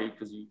thing for me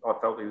because I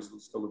felt he was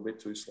still a bit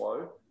too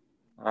slow.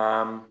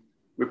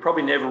 We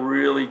probably never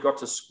really got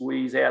to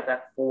squeeze out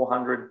that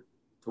 400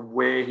 to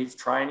where his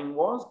training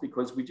was,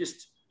 because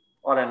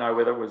I don't know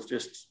whether it was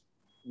just,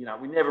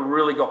 we never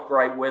really got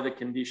great weather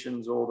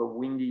conditions or the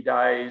windy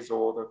days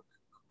or the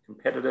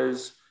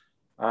competitors.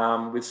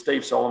 With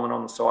Steve Solomon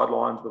on the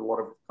sidelines with a lot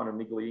of kind of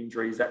niggly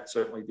injuries, that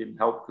certainly didn't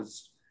help,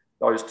 because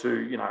those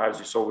two, as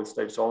you saw with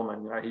Steve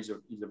Solomon, he's a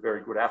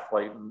very good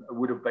athlete, and it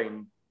would have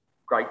been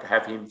great to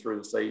have him through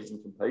the season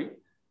compete.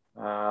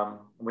 And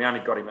we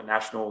only got him at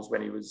nationals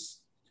when he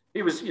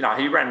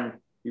ran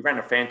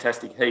a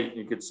fantastic heat.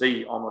 You could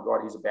see, oh my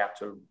God, he's about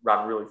to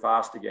run really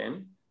fast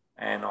again.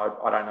 And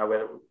I don't know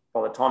whether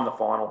by the time the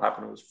final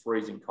happened, it was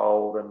freezing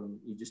cold and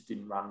he just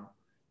didn't run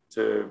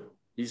to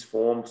his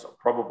forms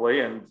probably.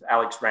 And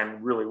Alex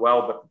ran really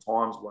well, but the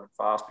times weren't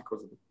fast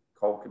because of the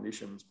cold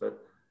conditions. But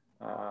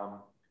I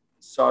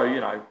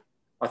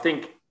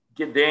think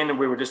then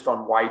we were just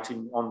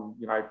waiting on,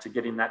 to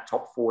get in that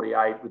top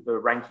 48 with the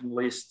ranking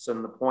lists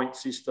and the point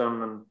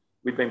system. And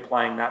we've been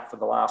playing that for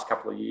the last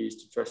couple of years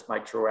to just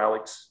make sure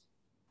Alex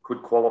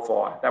could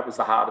qualify. That was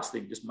the hardest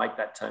thing, just make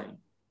that team.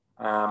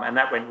 And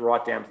that went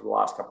right down to the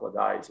last couple of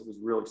days. It was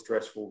really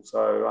stressful.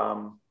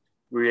 So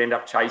we ended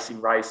up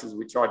chasing races,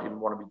 which I didn't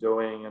want to be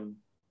doing. And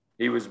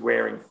he was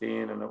wearing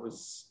thin. And it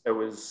was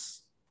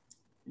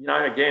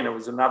again, it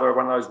was another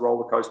one of those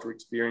roller coaster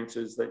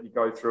experiences that you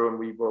go through. And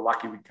we were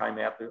lucky we came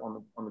out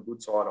on the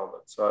good side of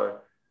it. So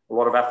a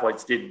lot of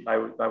athletes didn't. They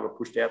were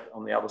pushed out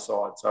on the other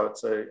side. So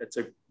it's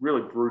a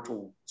really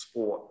brutal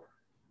sport.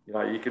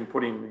 You can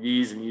put in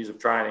years and years of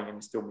training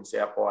and still miss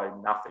out by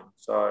nothing.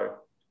 So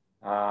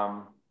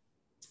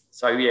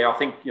yeah, I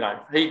think,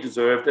 he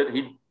deserved it.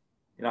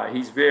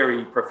 He's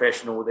very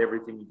professional with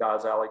everything he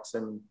does, Alex.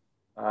 And,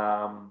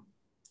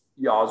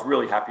 I was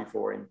really happy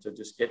for him to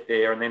just get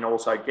there and then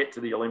also get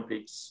to the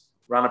Olympics,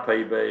 run a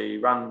PB,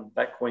 run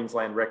that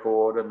Queensland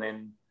record, and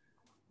then,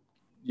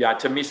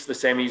 to miss the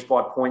semis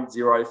by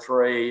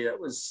 0.03. It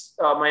was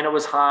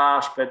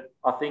harsh, but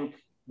I think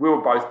we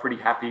were both pretty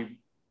happy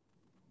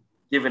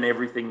given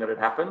everything that had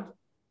happened.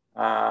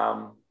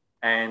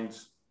 And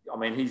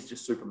he's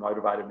just super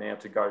motivated now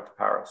to go to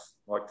Paris,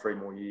 like 3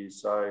 more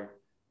years. So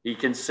he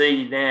can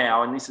see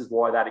now, and this is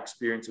why that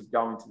experience of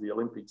going to the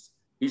Olympics,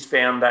 he's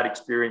found that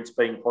experience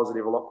being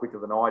positive a lot quicker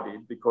than I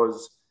did,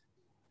 because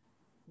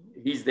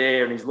he's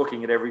there and he's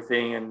looking at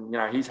everything, and you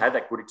know, he's had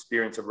that good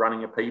experience of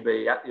running a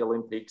PB at the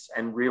Olympics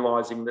and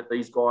realizing that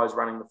these guys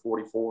running the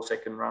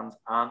 44-second runs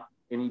aren't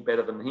any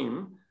better than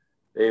him.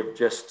 They've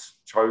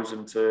just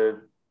chosen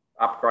to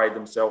upgrade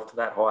themselves to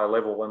that higher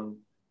level. And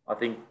I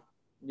think,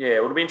 yeah,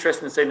 it'll be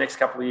interesting to see the next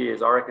couple of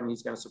years. I reckon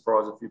he's going to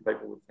surprise a few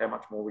people with how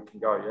much more we can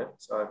go. Yeah,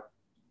 so yeah.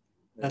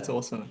 That's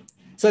awesome.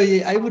 So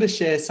you're able to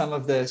share some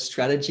of the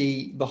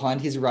strategy behind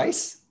his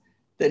race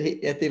that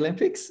he, at the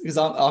Olympics? Because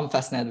I'm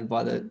fascinated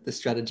by the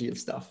strategy of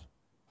stuff.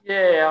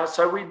 Yeah,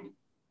 so we,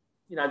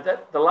 you know,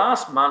 that the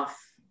last month.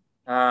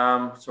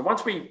 So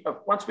once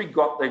we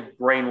got the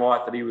green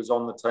light that he was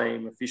on the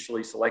team,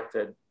 officially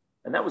selected,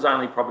 and that was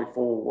only probably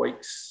 4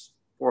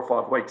 or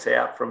 5 weeks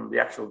out from the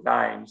actual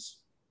games.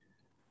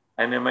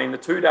 And I mean, the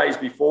 2 days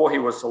before he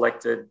was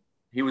selected,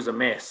 he was a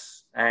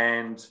mess,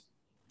 and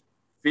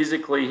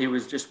physically he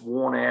was just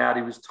worn out.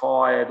 He was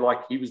tired,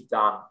 like he was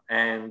done.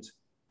 And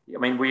I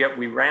mean,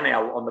 we ran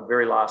out on the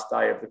very last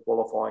day of the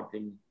qualifying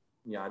thing.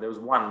 You know, there was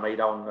 1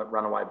 metre on the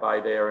runaway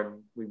bay there,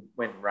 and we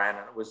went and ran,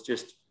 and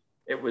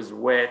it was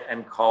wet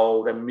and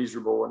cold and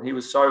miserable. And he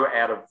was so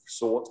out of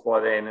sorts by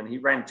then, and he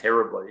ran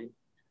terribly.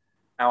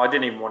 Now, I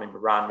didn't even want him to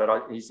run,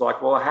 but he's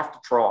like, well, I have to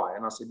try.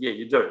 And I said, yeah,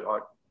 you do.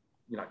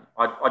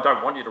 I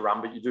don't want you to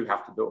run, but you do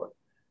have to do it.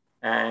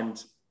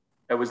 And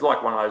it was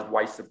like one of those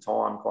waste of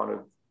time kind of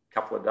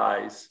couple of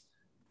days.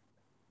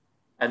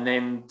 And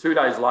then 2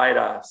 days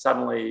later,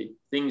 suddenly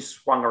things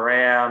swung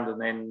around,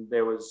 and then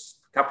there was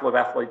a couple of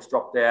athletes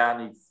dropped out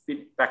and he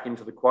fit back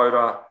into the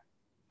quota.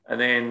 And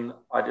then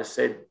I just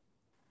said,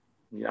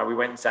 you know, we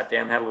went and sat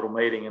down, had a little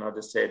meeting, and I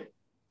just said,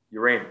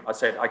 you're in. I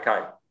said,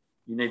 okay,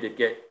 you need to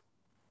get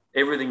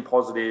everything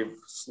positive,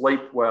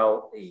 sleep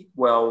well, eat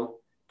well,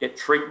 get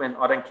treatment.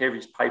 I don't care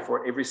if you pay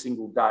for it every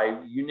single day.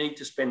 You need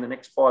to spend the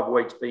next 5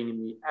 weeks being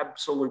in the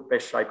absolute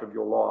best shape of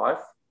your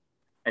life.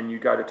 And you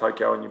go to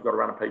Tokyo and you've got to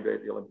run a PB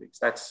at the Olympics.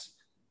 That's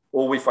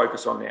all we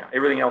focus on now.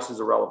 Everything else is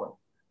irrelevant.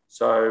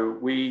 So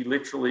we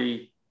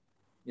literally,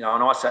 you know,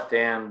 and I sat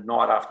down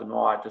night after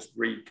night just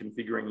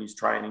reconfiguring his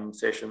training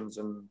sessions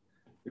and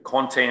the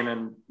content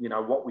and, you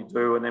know, what we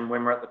do. And then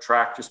when we're at the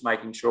track, just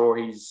making sure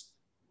he's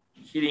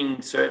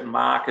hitting certain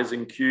markers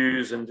and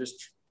cues and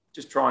just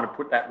trying to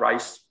put that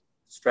race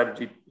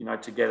strategy, you know,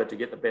 together to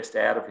get the best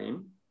out of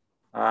him.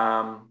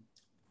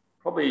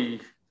 Probably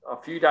a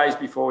few days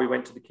before we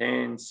went to the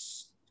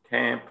Cairns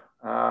camp,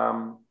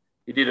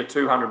 he did a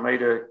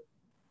 200-metre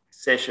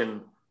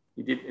session.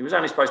 He was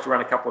only supposed to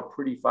run a couple of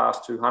pretty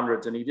fast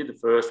 200s, and he did the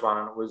first one,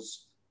 and it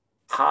was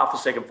half a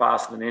second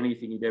faster than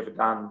anything he'd ever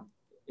done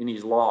in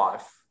his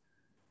life.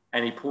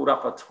 And he pulled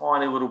up a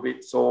tiny little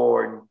bit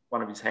sore in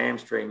one of his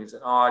hamstrings.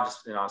 And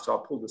so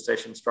I pulled the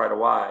session straight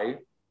away.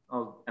 I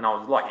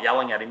was like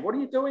yelling at him, "What are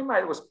you doing,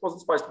 mate? It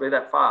wasn't supposed to be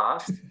that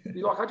fast."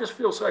 He's like, "I just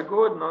feel so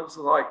good." And I was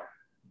like,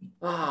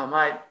 "Oh,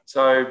 mate."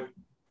 So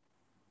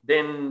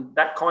then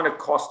that kind of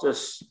cost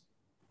us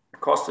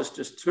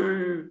just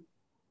 2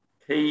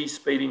 key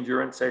speed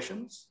endurance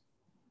sessions.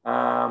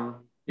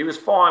 He was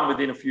fine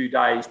within a few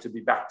days to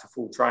be back to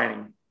full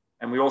training.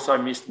 And we also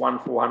missed one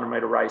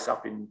 400-metre race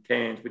up in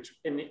Cairns, which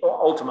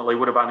ultimately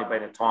would have only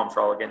been a time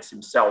trial against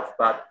himself.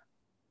 But,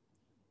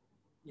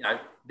 you know,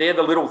 they're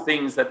the little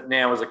things that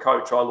now as a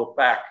coach, I look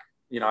back,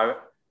 you know,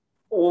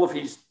 all of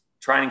his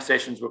training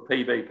sessions were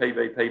PB,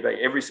 PB,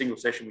 PB, every single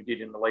session we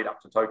did in the lead up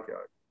to Tokyo.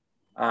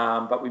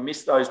 But we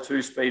missed those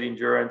 2 speed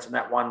endurance and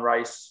that 1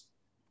 race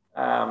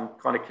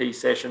kind of key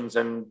sessions.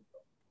 And,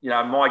 you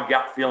know, my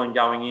gut feeling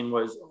going in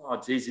was,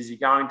 oh, geez, is he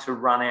going to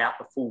run out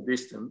the full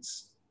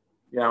distance?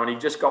 You know, and he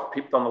just got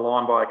pipped on the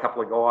line by a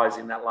couple of guys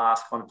in that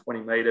last kind of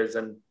 20 metres.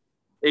 And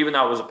even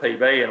though it was a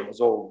PB and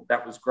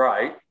that was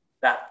great,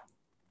 that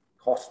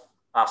cost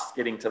us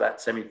getting to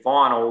that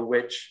semi-final,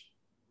 which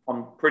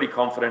I'm pretty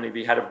confident if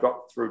he had have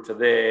got through to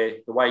there,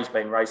 the way he's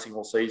been racing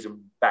all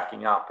season,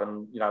 backing up.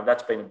 And, you know,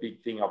 that's been a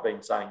big thing I've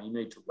been saying. You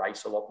need to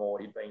race a lot more.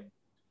 He'd been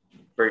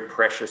very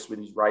precious with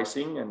his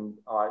racing. And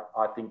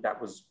I think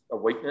that was a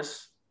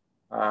weakness.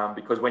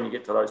 Because when you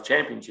get to those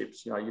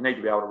championships, you know, you need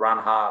to be able to run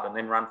hard and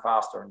then run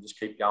faster and just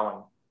keep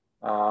going.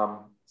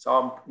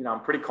 So I'm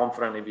pretty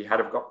confident if he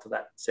had have got to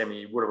that semi,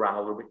 he would have run a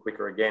little bit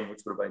quicker again, which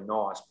would have been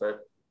nice.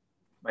 But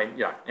I mean,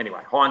 you know,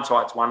 anyway,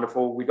 hindsight's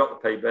wonderful. We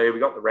got the PB, we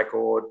got the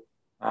record.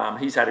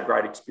 He's had a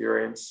great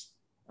experience,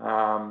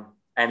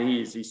 and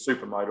he's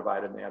super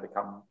motivated now to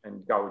come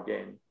and go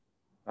again.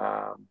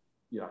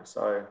 You know,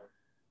 so.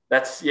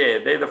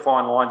 They're the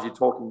fine lines. You're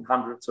talking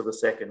hundredths of a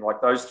second,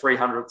 like those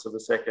 300ths of a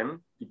second,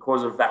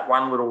 because of that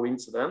one little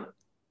incident.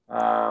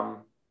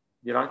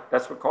 You know,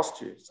 that's what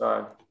costs you.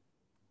 So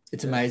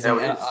it's amazing.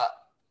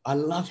 I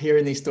love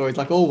hearing these stories.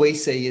 Like all we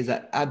see is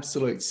an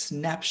absolute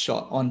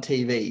snapshot on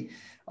TV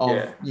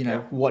of,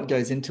 what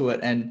goes into it.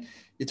 And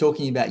you're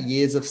talking about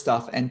years of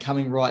stuff and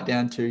coming right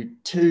down to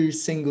 2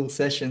 single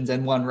sessions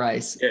and 1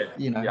 race,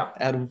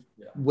 out of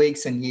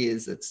weeks and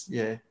years.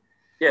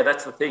 Yeah,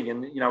 that's the thing.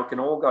 And, you know, it can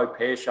all go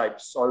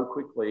pear-shaped so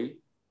quickly.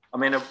 I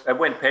mean, it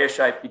went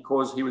pear-shaped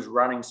because he was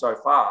running so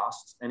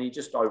fast and he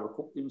just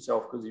overcooked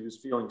himself because he was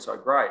feeling so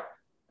great.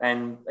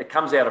 And it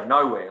comes out of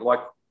nowhere. Like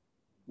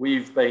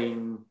we've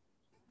been,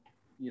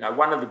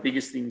 one of the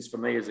biggest things for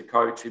me as a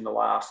coach in the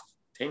last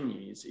 10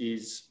 years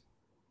is,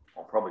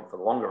 or probably for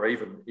longer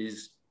even,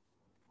 is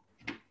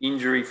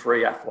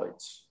injury-free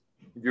athletes.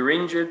 If you're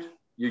injured,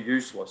 you're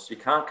useless. You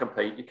can't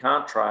compete. You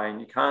can't train.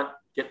 You can't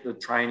get the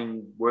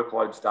training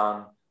workloads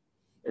done.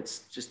 It's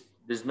just,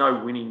 there's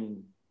no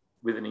winning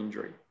with an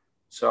injury.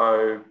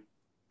 So,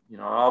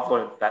 I've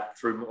learned that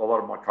through a lot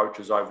of my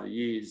coaches over the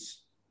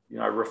years,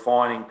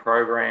 refining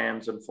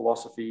programs and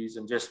philosophies,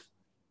 and just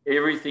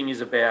everything is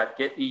about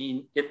we're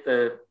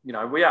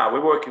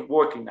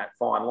working that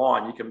fine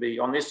line. You can be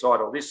on this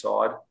side or this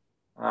side,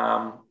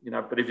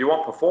 but if you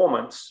want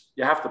performance,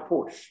 you have to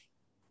push.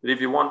 But if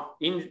you want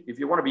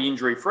to be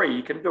injury free,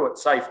 you can do it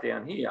safe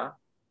down here,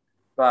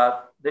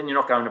 but then you're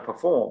not going to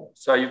perform.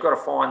 So you've got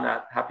to find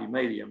that happy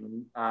medium.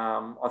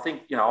 And I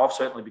think I've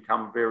certainly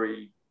become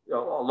a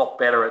lot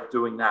better at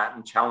doing that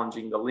and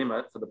challenging the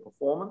limit for the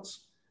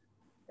performance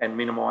and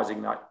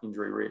minimising that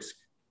injury risk.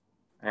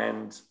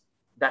 And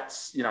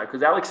that's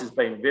because Alex has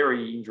been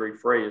very injury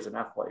free as an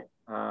athlete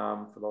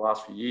for the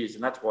last few years,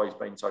 and that's why he's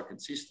been so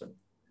consistent.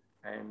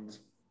 And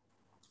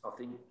I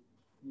think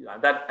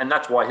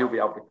that's why he'll be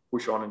able to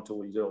push on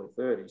until his early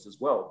 30s as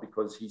well,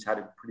 because he's had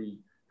a pretty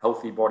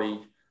healthy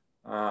body.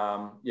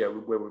 Where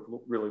we've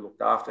really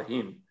looked after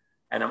him.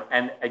 And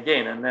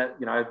that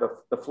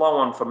the flow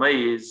on for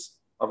me is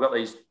I've got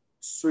these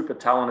super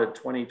talented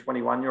 20,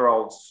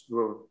 21-year-olds who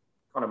are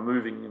kind of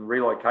moving and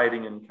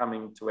relocating and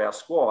coming to our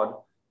squad,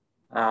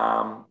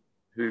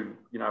 who,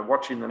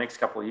 watching the next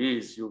couple of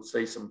years, you'll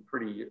see some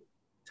pretty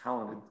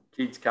talented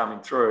kids coming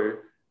through.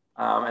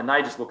 And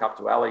they just look up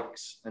to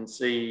Alex and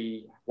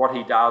see what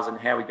he does and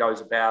how he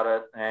goes about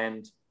it.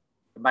 And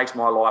it makes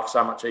my life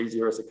so much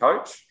easier as a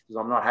coach because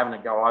I'm not having to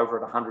go over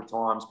it 100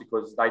 times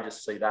because they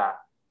just see that.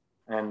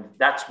 And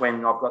that's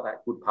when I've got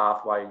that good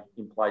pathway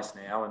in place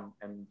now.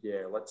 And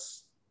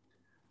let's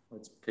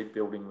keep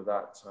building with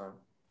that. So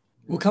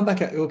we'll come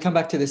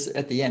back to this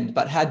at the end,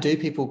 but how do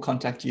people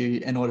contact you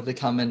in order to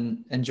come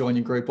and join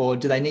your group, or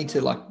do they need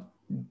to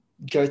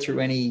go through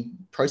any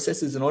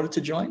processes in order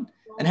to join?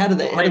 And how do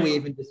we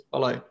even just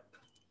follow?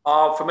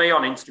 For me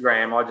on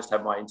Instagram, I just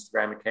have my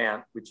Instagram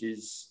account, which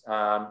is,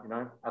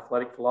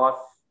 Athletic for Life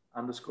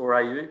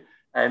 _AU.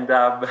 And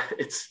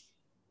it's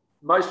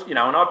most, and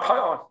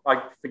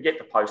I forget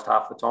to post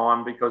half the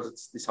time because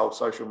it's this whole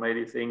social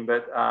media thing.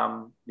 But,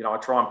 I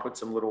try and put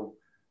some little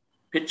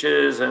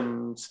pictures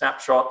and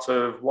snapshots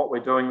of what we're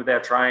doing with our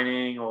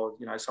training or,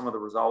 some of the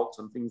results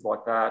and things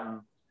like that.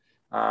 And,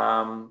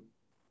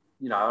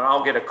 and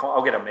I'll get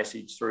a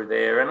message through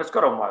there, and it's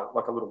got on my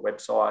a little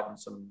website and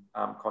some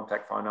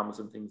contact phone numbers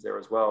and things there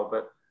as well.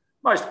 But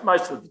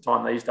most of the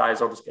time these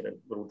days, I'll just get a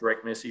little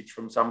direct message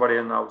from somebody,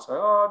 and they'll say,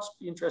 "Oh, I'd just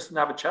be interested in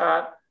have a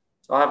chat."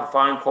 So I'll have a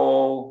phone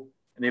call,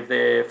 and if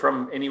they're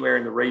from anywhere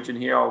in the region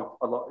here,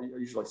 I'll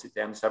usually sit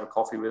down and just have a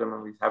coffee with them,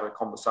 and we have a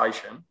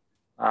conversation.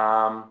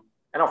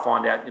 And I'll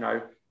find out,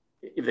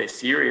 if they're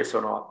serious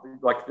or not.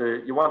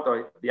 You want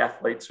the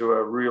athletes who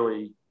are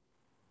really,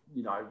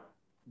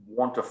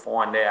 want to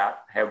find out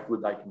how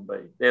good they can be.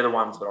 They're the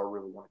ones that I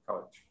really want to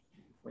coach.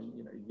 When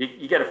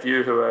you get a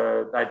few who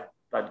are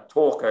they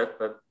talk it,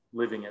 but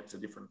living it's a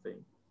different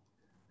thing.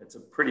 It's a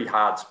pretty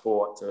hard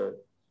sport to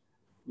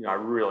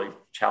really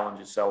challenge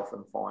yourself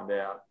and find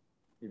out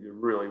if you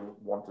really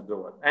want to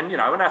do it. And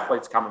when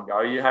athletes come and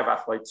go, you have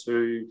athletes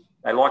who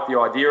they like the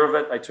idea of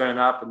it, they turn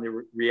up, and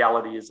the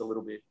reality is a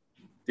little bit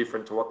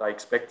different to what they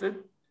expected,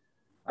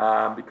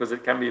 because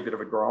it can be a bit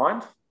of a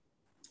grind.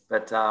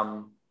 But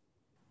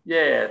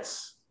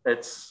it's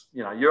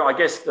I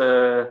guess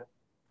the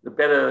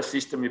better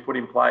system you put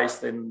in place,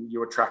 then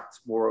you attract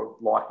more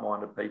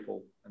like-minded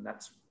people, and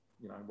that's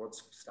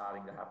what's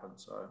starting to happen.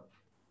 So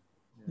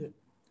yeah.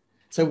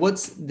 So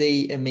what's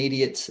the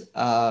immediate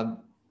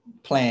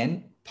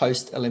plan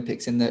post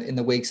Olympics in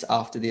the weeks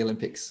after the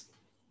Olympics?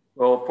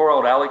 Well, poor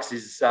old Alex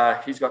he's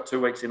got 2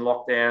 weeks in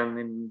lockdown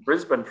in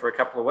Brisbane for a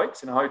couple of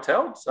weeks in a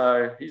hotel,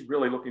 so he's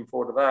really looking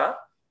forward to that.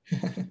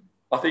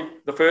 I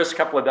think the first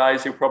couple of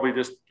days he'll probably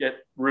just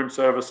get room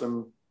service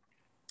and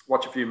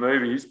watch a few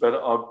movies, but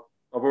I've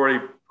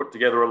already put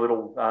together a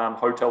little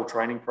hotel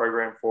training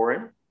program for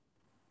him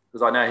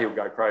because I know he'll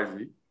go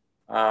crazy.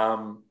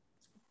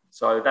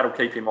 So that'll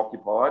keep him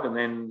occupied. And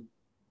then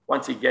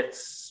once he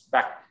gets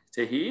back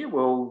to here,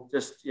 we'll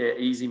just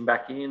ease him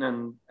back in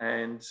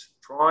and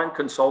try and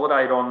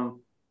consolidate on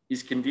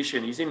his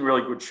condition. He's in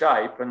really good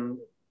shape, and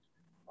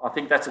I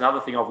think that's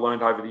another thing I've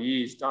learned over the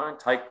years. Don't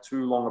take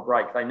too long a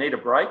break. They need a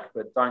break,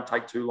 but don't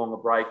take too long a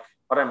break.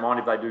 I don't mind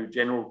if they do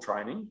general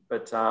training,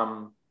 but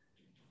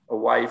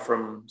away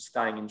from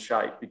staying in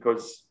shape,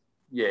 because,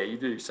 you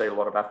do see a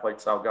lot of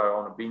athletes, they'll go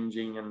on a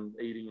binging and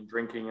eating and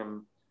drinking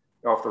and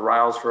go off the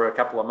rails for a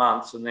couple of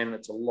months, and then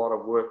it's a lot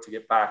of work to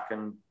get back.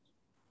 And,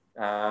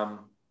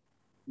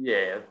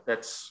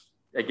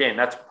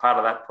 that's part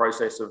of that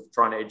process of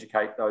trying to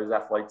educate those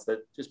athletes that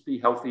just be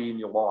healthy in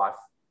your life.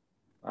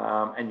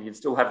 and you can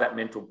still have that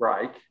mental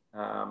break.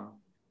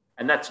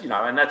 And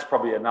that's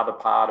probably another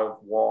part of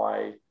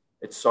why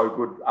it's so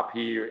good up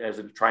here as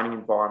a training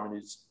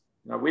environment is,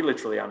 we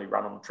literally only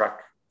run on the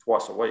track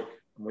twice a week,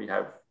 and we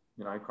have,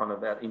 kind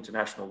of that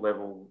international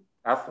level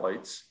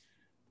athletes.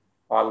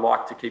 I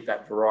like to keep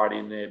that variety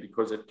in there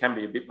because it can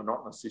be a bit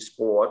monotonous, this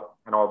sport,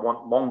 and I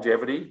want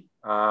longevity,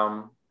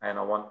 and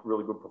I want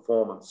really good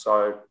performance.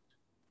 So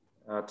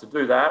to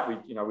do that,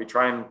 we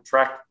train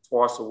track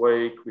twice a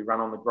week. We run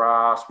on the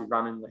grass. We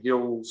run in the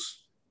hills.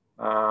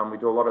 We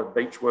do a lot of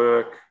beach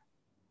work,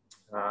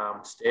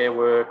 stair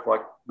work.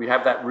 Like, we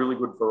have that really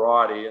good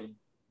variety. And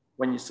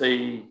when you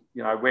see,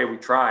 where we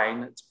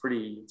train, it's a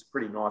pretty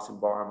nice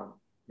environment.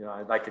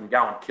 They can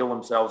go and kill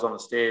themselves on the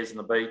stairs and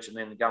the beach, and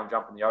then go and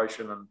jump in the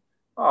ocean. And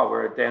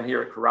we're down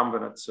here at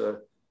Currumbin. It's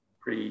a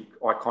pretty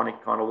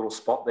iconic kind of little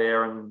spot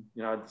there, and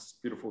it's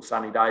beautiful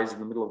sunny days in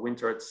the middle of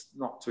winter. It's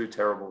not too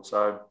terrible.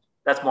 So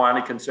that's my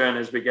only concern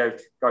as we go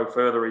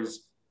further,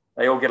 is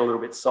they all get a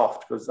little bit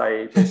soft because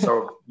they're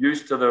sort of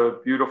used to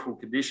the beautiful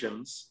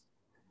conditions,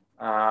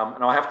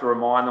 and I have to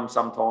remind them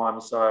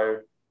sometimes. So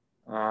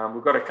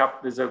we've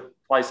got there's a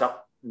place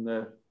up in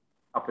the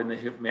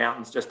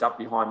mountains just up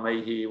behind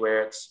me here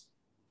where it's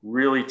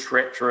really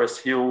treacherous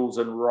hills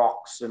and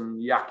rocks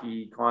and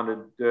yucky kind of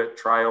dirt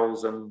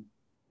trails, and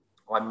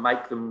I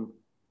make them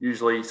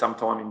usually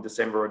sometime in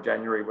December or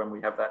January when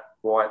we have that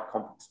quiet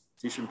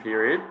competition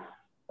period.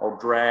 I'll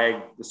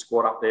drag the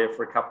squad up there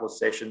for a couple of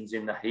sessions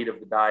in the heat of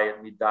the day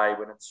at midday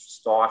when it's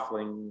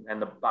stifling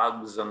and the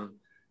bugs, and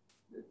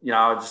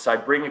I just say,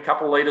 bring a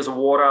couple of litres of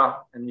water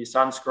and your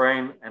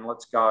sunscreen and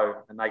let's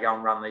go. And they go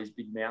and run these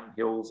big mountain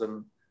hills,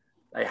 and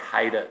they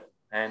hate it.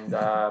 And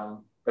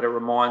but it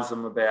reminds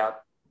them about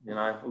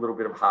a little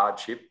bit of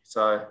hardship.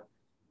 So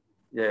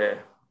yeah,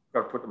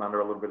 got to put them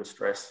under a little bit of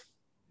stress.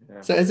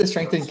 Yeah. So as a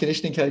strength and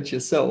conditioning coach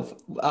yourself,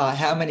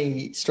 how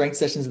many strength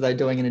sessions are they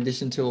doing in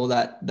addition to all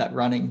that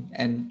running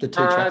and the 2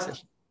 track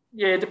sessions?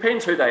 Yeah, it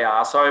depends who they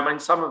are. So,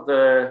 Alex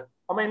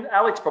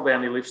probably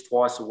only lifts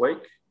twice a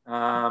week.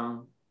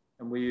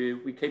 And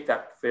we keep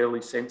that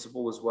fairly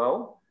sensible as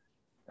well.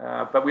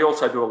 But we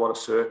also do a lot of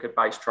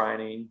circuit-based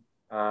training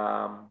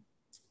to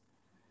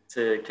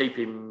keep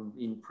him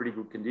in pretty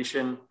good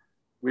condition.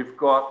 We've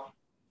got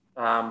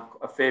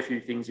a fair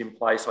few things in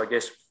place, I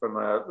guess, from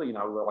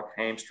like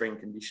hamstring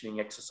conditioning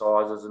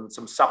exercises and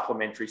some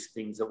supplementary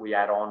things that we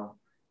add on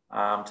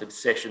to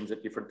sessions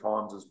at different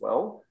times as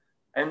well.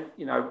 And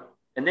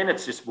then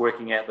it's just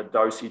working out the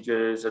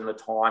dosages and the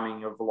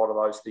timing of a lot of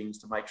those things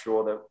to make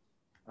sure that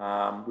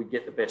we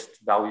get the best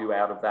value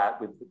out of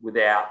that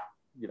without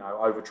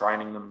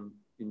overtraining them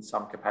in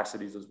some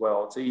capacities as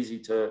well. It's easy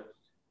to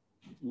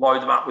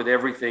load them up with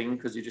everything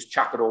because you just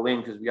chuck it all in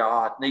because we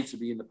go, it needs to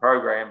be in the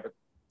program, but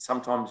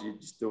sometimes you're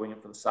just doing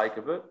it for the sake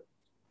of it.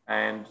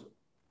 And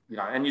you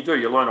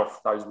learn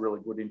off those really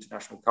good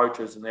international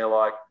coaches, and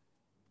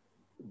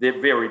they're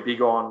very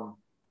big on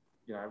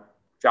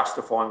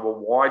justifying, well,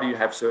 why do you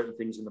have certain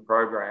things in the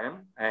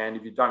program, and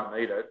if you don't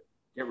need it,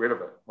 get rid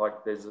of it.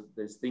 Like,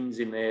 there's things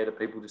in there that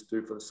people just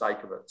do for the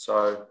sake of it.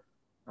 So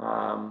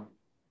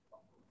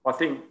I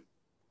think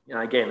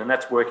again, and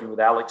that's working with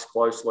Alex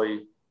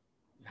closely.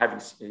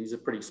 He's a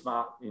pretty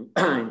smart,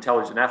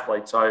 intelligent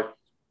athlete. So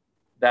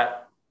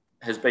that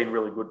has been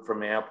really good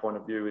from our point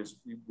of view, is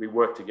we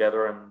work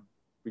together and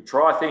we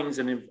try things.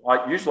 And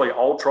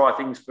I'll try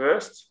things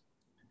first,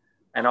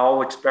 and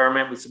I'll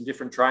experiment with some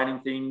different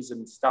training things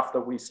and stuff that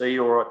we see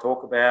or I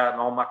talk about,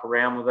 and I'll muck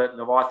around with it. And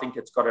if I think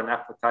it's got an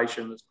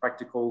application that's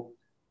practical,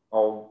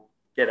 I'll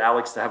get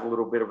Alex to have a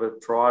little bit of a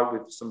try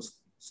with some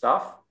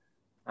stuff,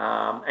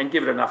 and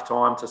give it enough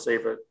time to see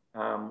if it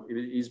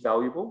is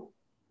valuable.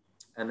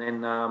 And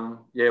then,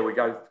 we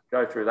go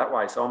through that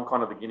way. So I'm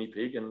kind of the guinea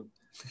pig, and,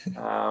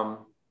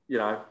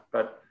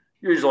 but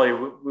usually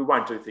we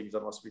won't do things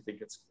unless we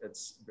think it's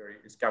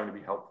going to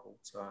be helpful.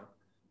 So,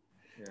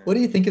 yeah. What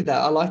do you think of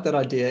that? I like that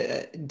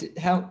idea.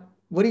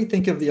 What do you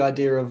think of the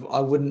idea of,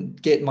 I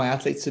wouldn't get my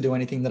athletes to do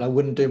anything that I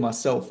wouldn't do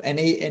myself? And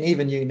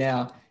even you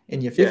now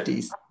in your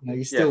 50s,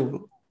 you're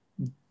still,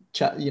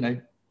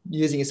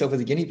 using yourself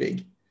as a guinea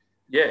pig.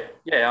 Yeah.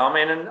 I'm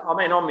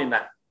in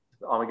that.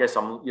 I guess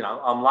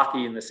I'm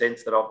lucky in the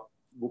sense that I've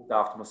looked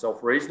after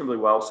myself reasonably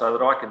well, so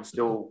that I can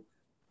still,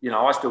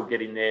 I still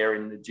get in there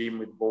in the gym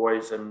with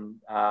boys, and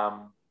I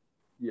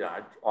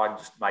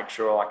just make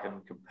sure I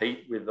can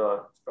compete with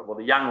the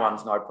young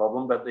ones, no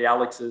problem, but the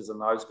Alexes and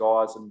those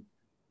guys, and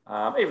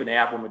even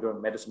out when we're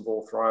doing medicine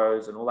ball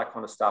throws and all that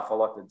kind of stuff, I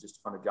like to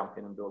just kind of jump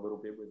in and do a little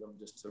bit with them,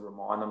 just to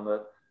remind them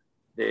that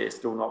they're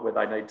still not where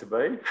they need to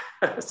be.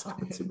 So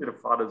it's a bit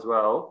of fun as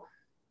well.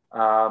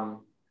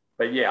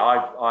 But yeah,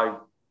 I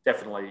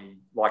definitely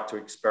like to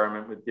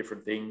experiment with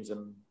different things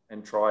and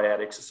try out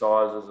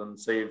exercises and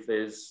see if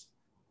there's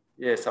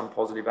some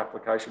positive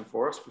application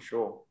for us, for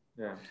sure.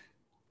 Yeah.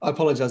 I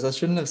apologise. I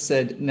shouldn't have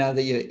said now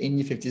that you're in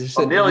your 50s.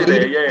 I'm nearly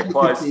there. Yeah,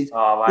 close.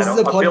 Oh, mate, this is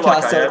a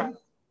podcast, so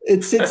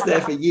it sits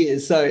there for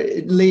years. So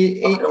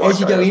as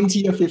you go into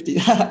your 50s,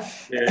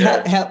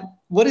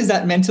 Yeah. What is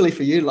that mentally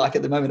for you like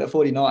at the moment at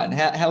 49?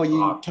 How are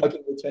you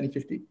coping with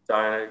 2050?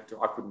 I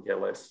couldn't care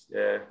less.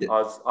 Yeah.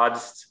 Yeah. I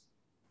just,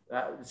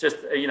 it's just,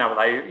 you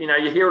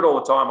hear it all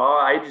the time.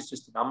 Oh, age is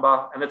just a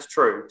number. And it's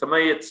true. To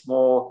me, it's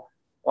more,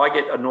 I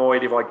get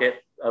annoyed if I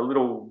get a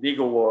little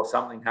niggle or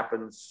something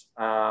happens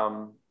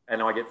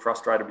and I get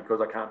frustrated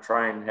because I can't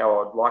train how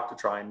I'd like to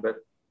train. But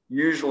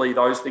usually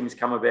those things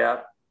come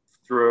about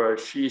through a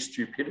sheer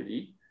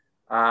stupidity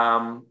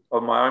on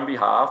my own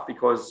behalf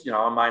because,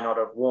 I may not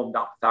have warmed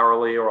up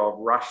thoroughly or I've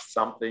rushed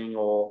something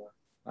or,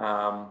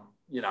 I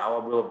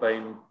will have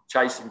been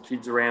chasing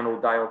kids around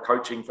all day or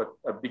coaching for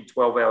a big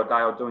 12-hour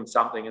day or doing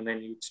something, and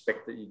then you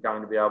expect that you're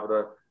going to be able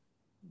to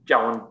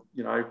go and,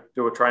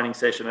 do a training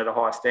session at a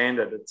high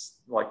standard.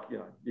 It's like,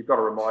 you've got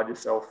to remind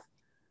yourself,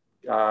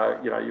 you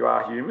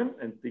are human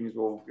and things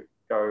will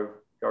go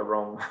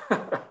wrong.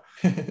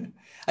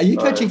 Are you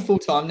coaching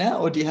full-time now,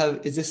 or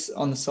is this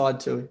on the side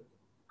too?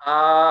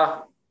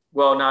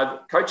 Well, no,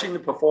 coaching the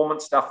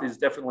performance stuff is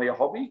definitely a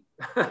hobby.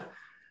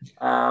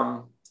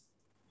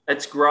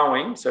 It's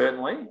growing,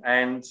 certainly.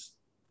 And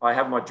I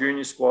have my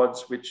junior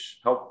squads, which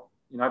help,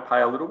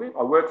 pay a little bit.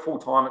 I work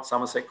full-time at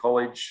Somerset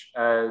College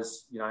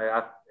as,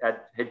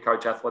 at head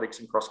coach athletics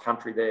and cross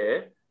country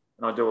there.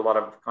 And I do a lot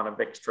of kind of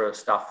extra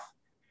stuff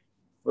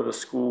for the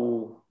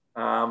school.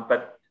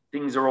 But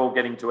things are all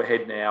getting to a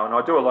head now. And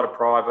I do a lot of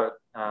private,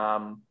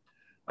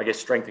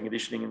 strength and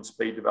conditioning and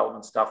speed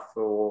development stuff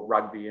for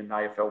rugby and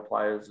AFL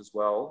players as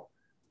well.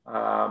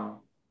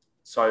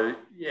 So,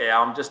 yeah,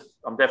 I'm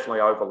definitely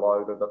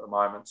overloaded at the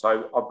moment.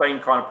 So I've been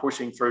kind of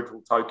pushing through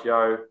till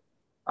Tokyo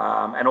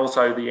and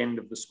also the end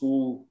of the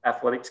school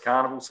athletics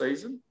carnival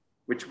season,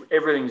 which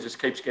everything just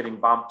keeps getting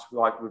bumped.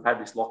 Like we've had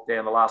this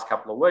lockdown the last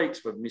couple of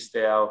weeks. We've missed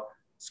our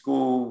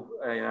school,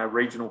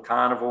 regional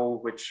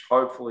carnival, which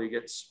hopefully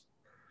gets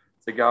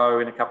to go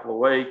in a couple of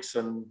weeks.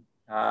 And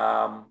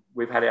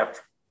we've had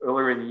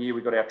earlier in the year,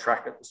 we got our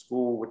track at the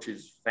school, which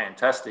is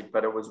fantastic,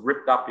 but it was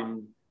ripped up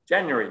in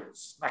January,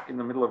 smack in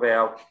the middle of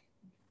our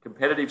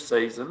competitive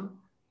season.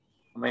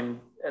 I mean,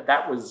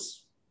 that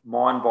was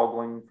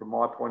mind-boggling from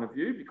my point of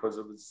view because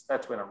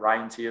that's when it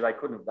rains here. They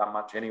couldn't have done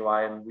much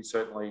anyway, and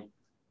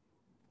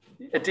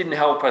it didn't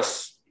help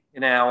us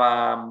in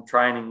our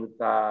training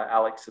with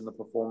Alex and the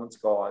performance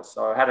guys.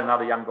 So I had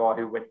another young guy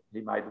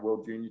he made the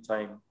World Junior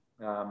team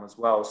as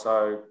well.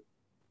 So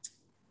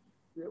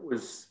it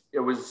was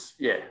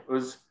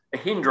a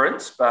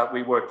hindrance, but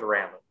we worked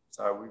around it.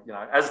 So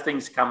as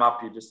things come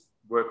up, you just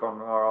work on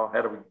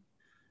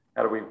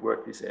how do we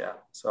work this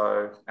out?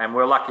 So, and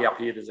we're lucky up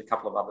here. There's a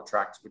couple of other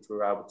tracks which we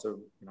were able to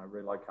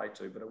relocate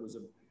to, but it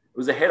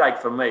was a headache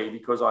for me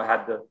because I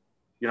had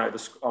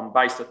I'm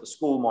based at the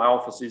school. My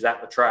office is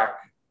at the track,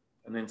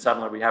 and then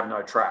suddenly we have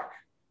no track.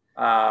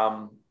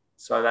 So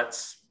they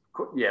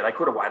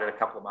could have waited a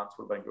couple of months.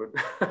 Would have been good.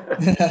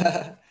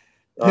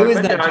 Who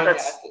is that?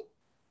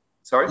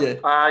 Sorry,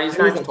 yeah. His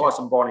name's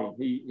Tyson Bonney.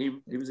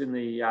 He was in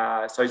the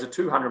so he's a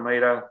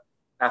 200-meter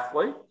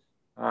athlete.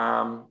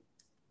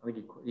 I think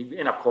he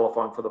ended up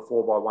qualifying for the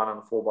 4x1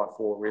 and the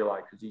 4x4 relay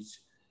because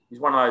he's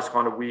one of those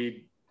kind of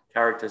weird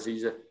characters.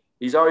 He's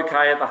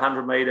okay at the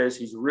 100 meters.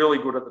 He's really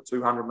good at the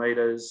 200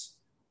 meters,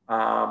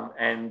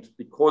 and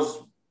because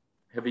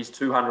of his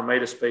 200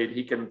 meter speed,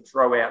 he can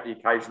throw out the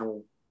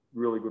occasional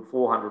really good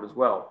 400 as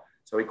well.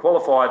 So he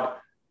qualified.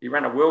 He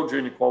ran a World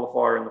Junior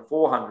qualifier in the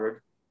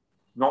 400,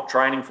 not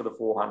training for the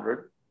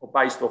 400. Or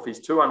based off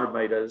his 200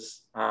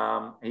 metres,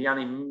 he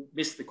only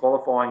missed the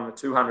qualifying in the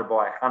 200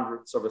 by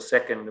hundredths of a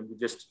second. And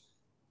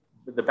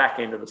at the back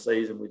end of the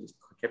season, we just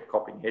kept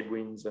copping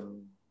headwinds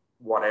and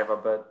whatever.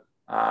 But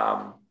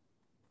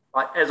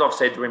as I've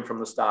said to him from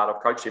the start,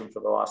 I've coached him for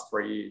the last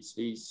 3 years.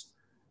 He's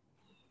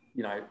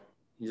a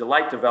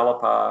late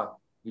developer.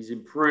 He's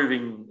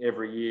improving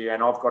every year.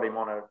 And I've got him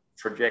on a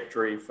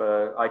trajectory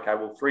for,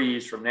 3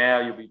 years from now,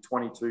 you'll be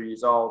 22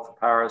 years old for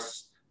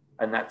Paris.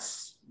 And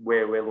that's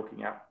where we're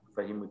looking at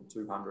for him with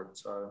 200.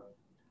 So,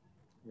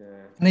 yeah.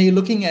 And are you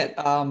looking at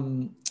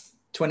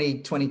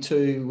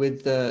 2022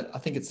 with I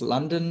think it's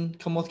London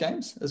Commonwealth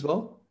Games as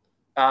well?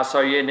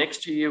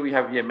 Next year we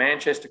have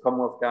Manchester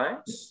Commonwealth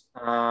Games,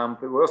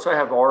 but we also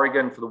have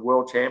Oregon for the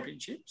World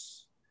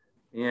Championships.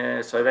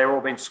 Yeah, so they're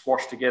all been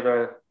squashed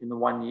together in the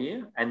 1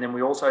 year. And then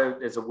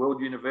there's a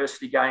World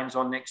University Games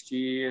on next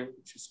year,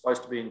 which is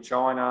supposed to be in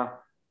China.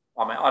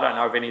 I mean, I don't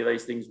know if any of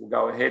these things will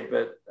go ahead,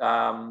 but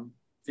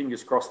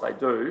fingers crossed they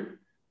do.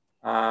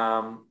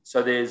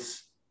 So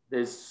there's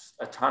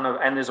a ton of,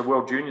 and there's a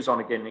World Juniors on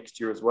again next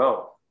year as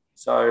well.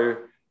 So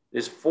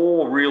there's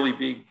 4 really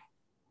big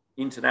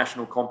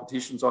international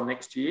competitions on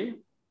next year.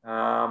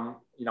 I'd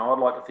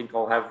like to think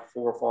I'll have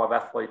 4 or 5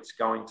 athletes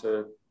going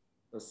to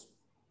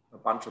a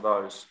bunch of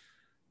those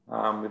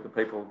with the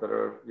people that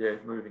are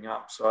moving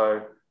up.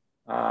 So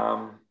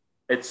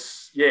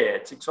it's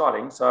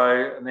exciting.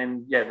 So and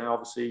then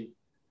obviously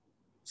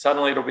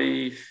suddenly it'll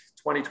be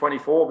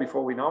 2024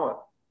 before we know it.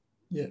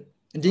 Yeah.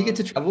 And do you get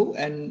to travel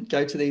and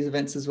go to these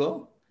events as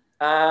well?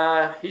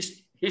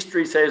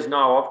 History says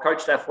no. I've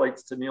coached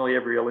athletes to nearly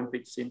every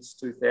Olympic since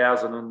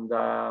 2000, and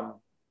no,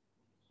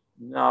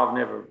 I've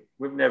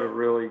we've never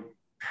really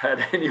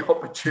had any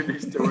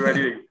opportunities to do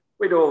anything.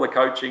 We do all the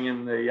coaching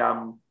and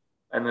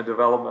the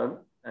development,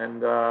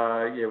 and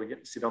we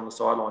get to sit on the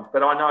sidelines.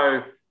 But I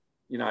know,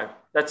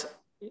 that's,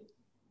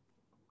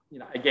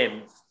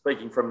 again,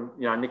 speaking from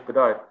Nick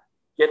Beddoe,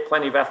 get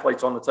plenty of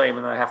athletes on the team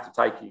and they have to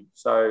take you.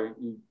 So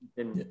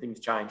then things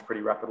change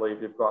pretty rapidly.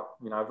 If you've got,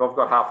 if I've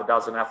got half a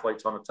dozen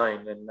athletes on a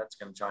team, then that's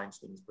going to change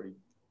things pretty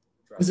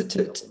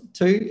drastically. Was it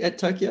two at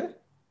Tokyo?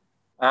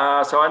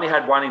 So I only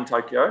had one in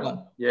Tokyo.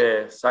 One.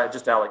 Yeah, so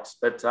just Alex.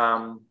 But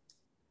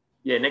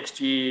next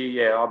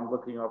year, I've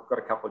got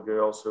a couple of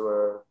girls who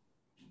are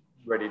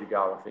ready to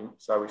go, I think.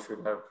 So we should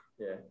have,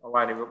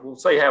 we'll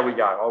see how we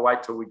go. I'll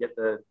wait till we get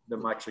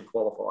them actually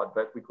qualified,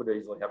 but we could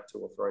easily have 2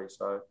 or 3.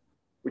 So,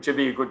 which would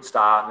be a good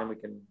start, and then we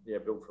can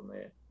build from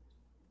there.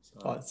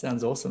 So. It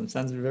sounds awesome. It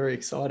sounds very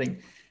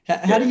exciting.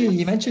 How do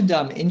you mentioned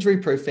injury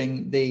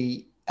proofing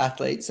the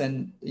athletes,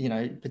 and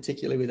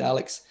particularly with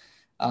Alex,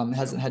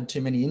 hasn't had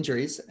too many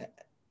injuries.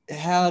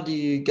 How do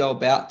you go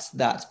about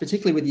that,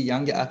 particularly with your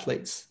younger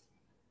athletes?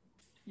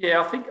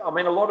 Yeah,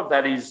 a lot of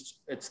that it's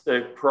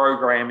the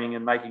programming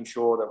and making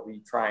sure that we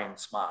train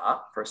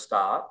smart for a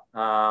start.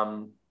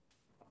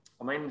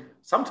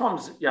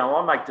 Sometimes,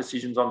 I make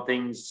decisions on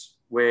things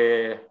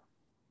where,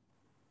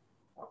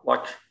 I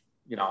watch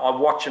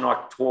and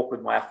I talk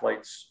with my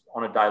athletes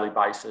on a daily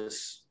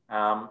basis.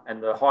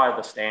 And the higher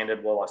the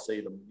standard, I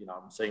see them,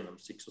 I'm seeing them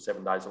 6 or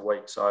 7 days a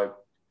week. So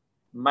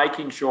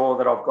making sure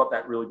that I've got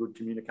that really good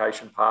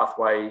communication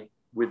pathway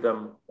with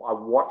them. I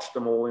watch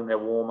them all in their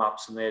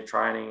warm-ups and their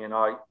training. And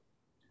I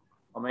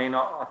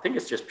think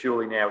it's just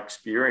purely now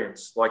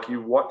experience. Like,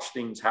 you watch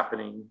things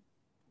happening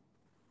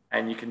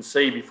and you can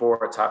see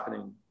before it's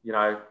happening,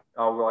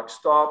 I'll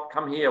stop,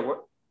 come here.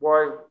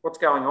 What's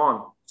going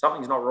on?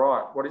 Something's not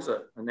right. What is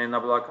it? And then they'll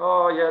be like,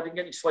 oh yeah, I didn't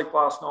get any sleep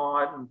last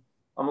night, and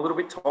I'm a little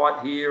bit tight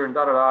here, and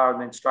da-da-da. And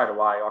then straight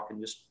away I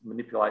can just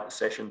manipulate the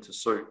session to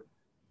suit.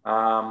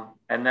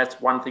 And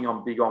that's one thing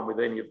I'm big on with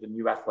any of the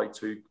new athletes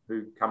who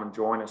come and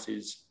join us,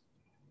 is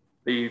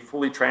be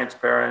fully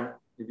transparent.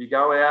 If you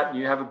go out and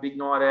you have a big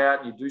night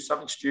out and you do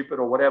something stupid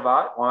or whatever,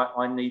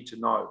 I need to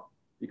know,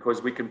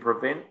 because we can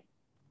prevent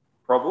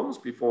problems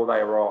before they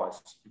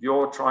arise. If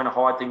you're trying to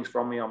hide things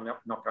from me, I'm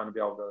not going to be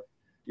able to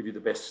give you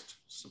the best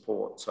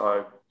support.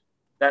 So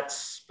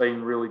that's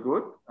been really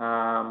good.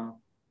 But,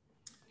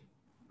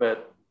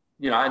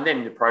 and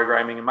then the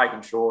programming and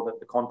making sure that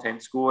the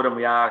content's good and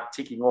we are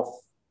ticking off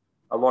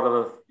a lot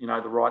of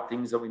the, the right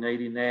things that we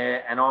need in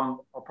there. And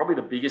probably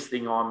the biggest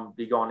thing I'm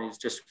big on is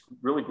just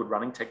really good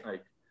running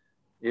technique.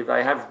 If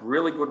they have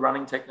really good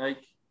running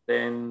technique,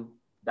 then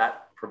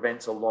that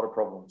prevents a lot of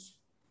problems.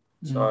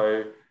 Mm.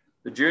 So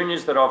the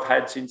juniors that I've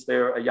had since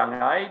they're a young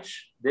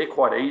age, they're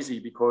quite easy,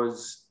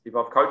 because if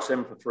I've coached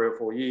them for 3 or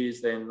 4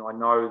 years, then I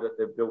know that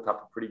they've built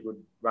up a pretty good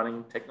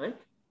running technique.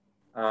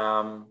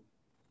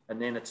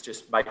 And then it's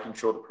just making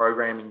sure the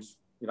programming's,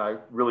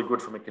 really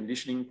good from a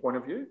conditioning point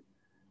of view.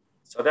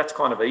 So that's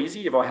kind of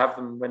easy if I have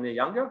them when they're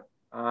younger.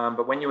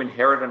 But when you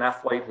inherit an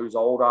athlete who's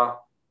older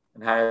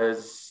and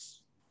has,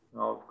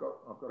 I've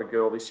got a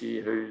girl this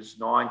year who's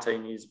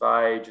 19 years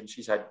of age, and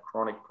she's had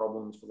chronic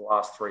problems for the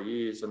last 3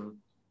 years, and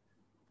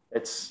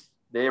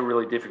they're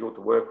really difficult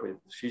to work with.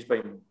 She's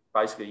been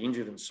basically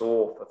injured and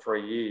sore for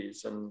 3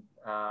 years, and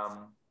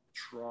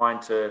trying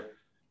to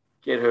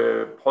get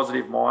her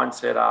positive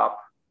mindset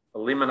up,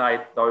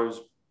 eliminate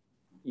those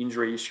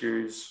injury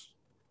issues,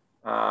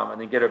 and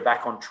then get her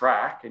back on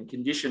track and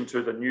condition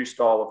to the new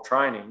style of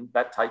training,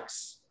 that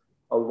takes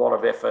a lot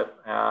of effort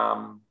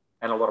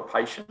and a lot of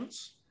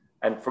patience.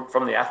 And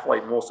from the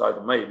athlete more so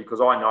than me,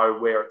 because I know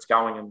where it's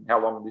going and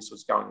how long this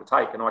was going to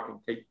take, and I can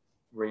keep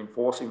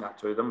reinforcing that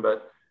to them.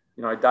 But,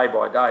 day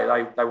by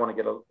day, they want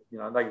to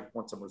get they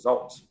want some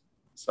results.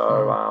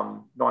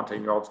 So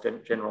 19-year-olds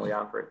generally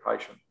aren't very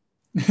patient.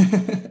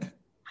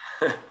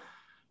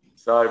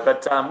 So,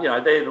 but,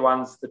 they're the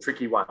ones, the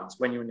tricky ones,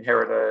 when you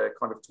inherit a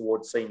kind of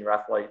towards senior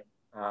athlete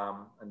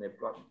and they've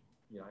got,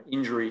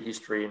 injury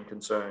history and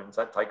concerns,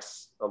 that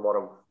takes a lot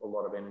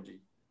of energy.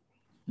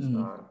 Mm.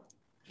 So,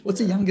 what's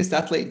the youngest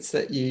athletes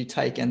that you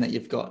take and that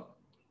you've got?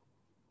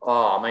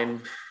 Oh,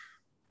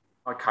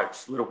 I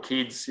coach little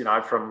kids,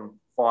 from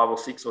 5 or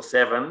 6 or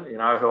 7, who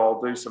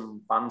I'll do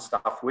some fun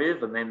stuff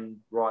with, and then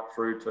right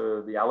through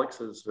to the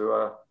Alexes who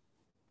are,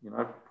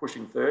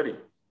 pushing 30.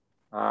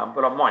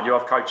 But mind you,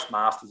 I've coached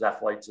masters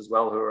athletes as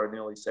well who are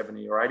nearly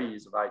 70 or 80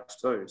 years of age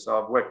too.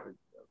 So I've worked with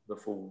the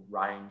full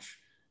range.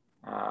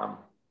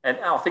 And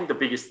I think the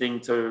biggest thing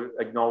to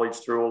acknowledge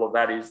through all of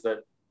that is that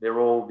they're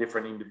all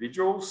different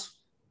individuals,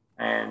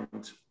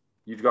 and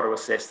you've got to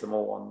assess them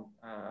all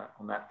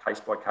on that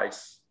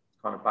case-by-case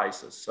kind of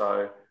basis.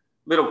 So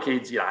little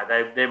kids,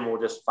 they're more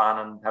just fun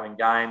and having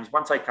games.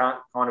 Once they can't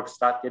kind of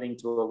start getting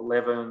to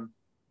 11,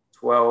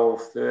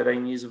 12,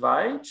 13 years of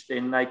age,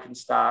 then they can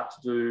start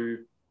to do,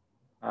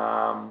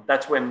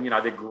 that's when,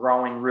 they're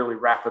growing really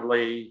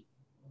rapidly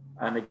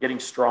and they're getting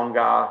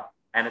stronger.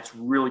 And it's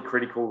really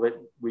critical that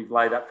we've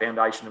laid that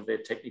foundation of their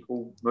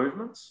technical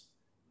movements.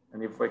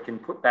 And if we can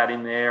put that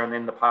in there, and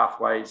then the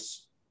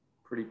pathway's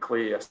pretty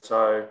clear.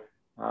 So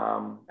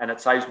And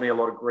it saves me a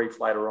lot of grief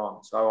later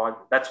on. So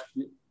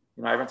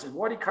everyone says,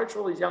 why do you coach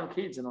all these young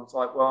kids? And I was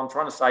like, well, I'm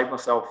trying to save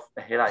myself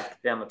a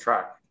headache down the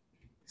track.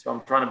 So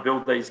I'm trying to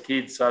build these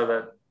kids so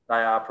that they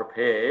are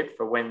prepared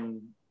for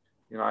when,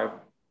 I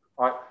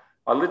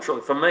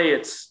literally, for me,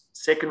 it's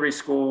secondary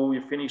school,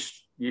 you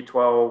finish year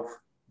 12,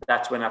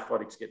 that's when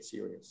athletics get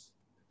serious.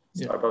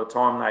 Yeah. So by the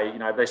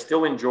time they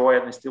still enjoy it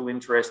and they're still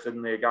interested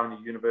and they're going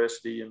to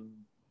university and,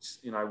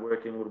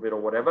 working a little bit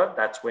or whatever,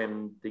 that's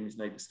when things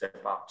need to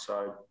step up.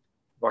 So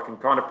if I can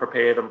kind of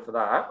prepare them for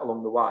that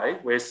along the way,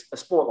 whereas a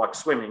sport like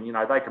swimming,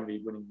 they can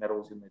be winning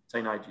medals in their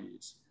teenage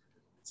years.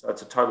 So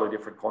it's a totally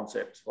different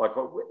concept. Like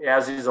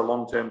ours is a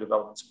long-term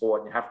development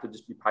sport, and you have to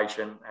just be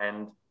patient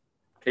and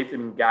keep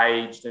them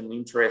engaged and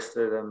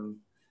interested. And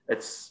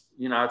it's,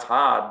 it's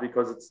hard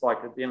because it's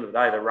like at the end of the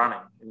day, they're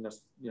running in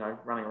this,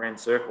 running around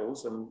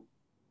circles. And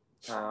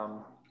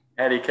how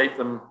do you keep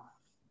them,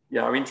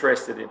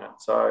 interested in it?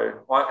 So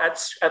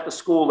at the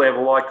school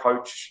level, I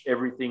coach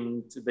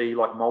everything to be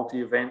like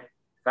multi-event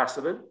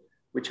faceted,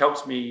 which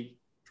helps me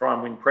try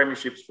and win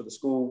premierships for the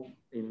school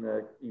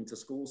into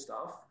school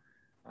stuff.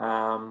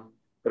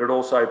 But it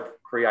also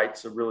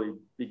creates a really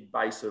big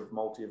base of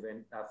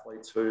multi-event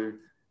athletes who,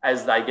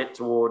 as they get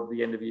toward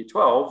the end of year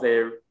 12,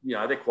 they're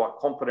quite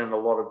competent in a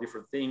lot of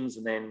different things,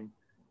 and then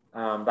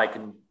they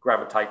can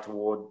gravitate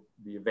toward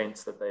the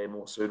events that they're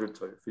more suited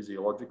to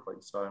physiologically.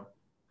 So,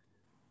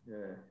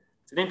 yeah,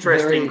 it's an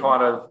interesting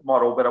kind of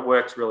model, but it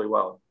works really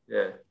well.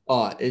 Yeah.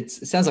 Oh, it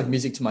sounds like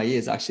music to my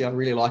ears, actually. I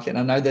really like it. And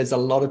I know there's a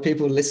lot of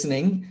people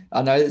listening.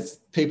 I know there's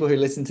people who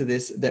listen to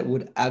this that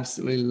would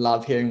absolutely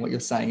love hearing what you're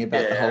saying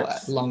about the whole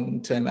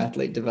long-term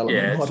athlete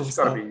development model. It's just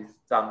got to be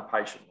done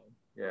patiently.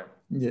 Yeah.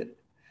 Yeah.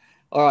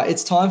 All right.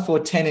 It's time for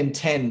 10 and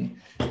 10.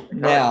 Okay.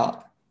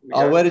 Now,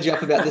 I worded you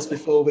up about this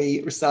before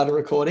we started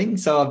recording.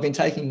 So I've been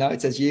taking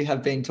notes as you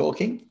have been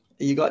talking.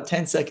 You got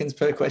 10 seconds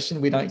per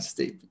question. We don't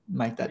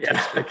make that too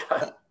strict.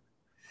 Okay.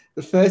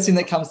 The first thing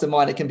that comes to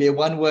mind, it can be a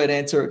one-word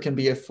answer, it can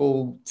be a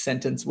full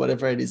sentence,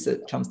 whatever it is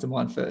that comes to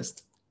mind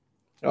first.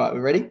 All right, we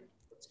ready?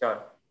 Let's go.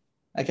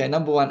 Okay,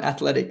 number one,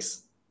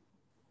 athletics.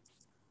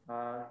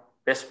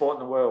 Best sport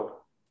in the world.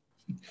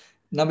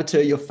 Number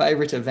two, your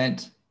favorite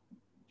event.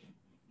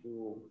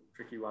 Ooh,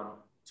 tricky one.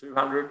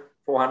 200,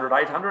 400,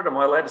 800. Am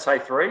I allowed to say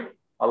three?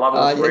 I love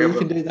all three of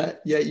them. You can do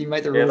that. Yeah, you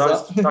make the rules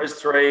up. Those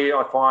three,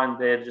 I find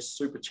they're just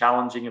super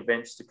challenging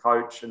events to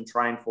coach and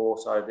train for.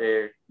 So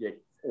they're,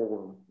 all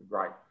of them are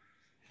great.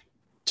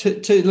 Two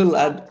little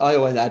I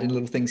always add in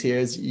little things here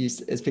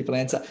as people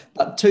answer.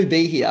 But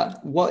 2B here,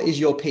 what is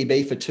your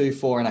PB for 2,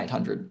 4, and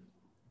 800?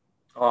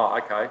 Oh,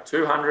 okay.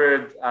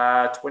 200,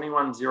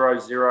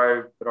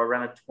 21.00, but I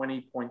ran a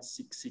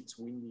 20.66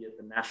 windy at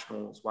the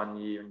Nationals one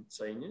year in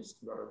seniors.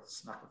 Got a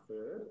snuck a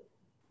third.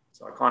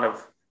 So I kind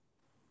of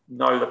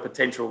know the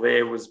potential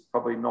there was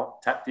probably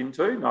not tapped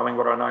into, knowing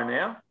what I know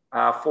now.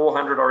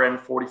 400, I ran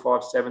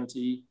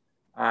 45.70.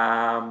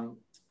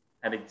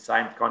 And the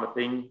same kind of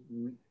thing,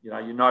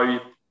 your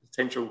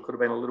potential could have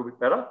been a little bit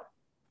better.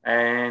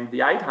 And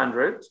the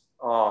 800,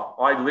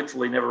 I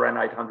literally never ran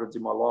 800s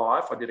in my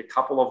life. I did a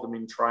couple of them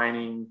in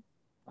training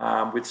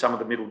with some of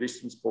the middle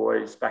distance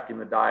boys back in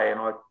the day. And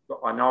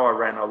I know I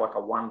ran like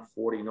a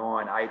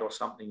 149.8 or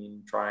something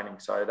in training.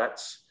 So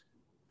that's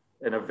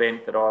an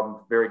event that I'm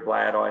very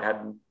glad I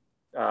hadn't,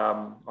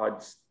 I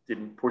just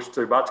didn't push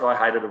too much. I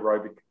hated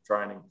aerobic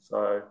training.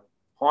 So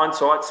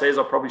hindsight says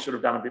I probably should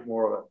have done a bit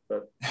more of it,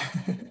 but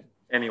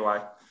anyway.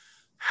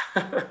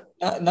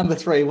 Number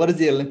three, what does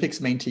the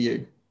Olympics mean to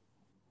you?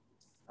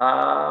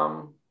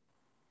 I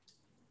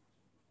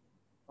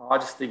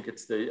just think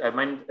it's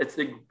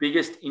the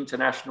biggest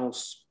international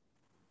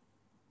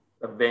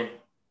event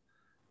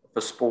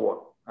for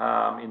sport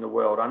in the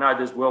world. I know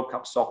there's World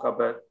Cup soccer,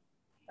 but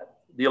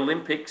the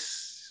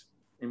Olympics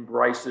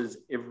embraces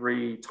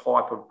every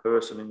type of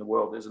person in the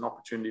world. There's an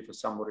opportunity for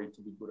somebody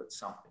to be good at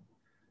something.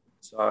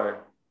 So,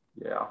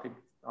 yeah, I think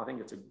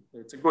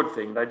it's a good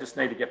thing. They just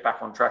need to get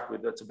back on track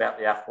with it. It's about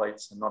the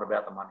athletes and not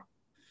about the money.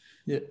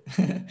 Yeah.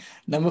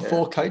 Number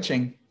four,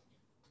 coaching.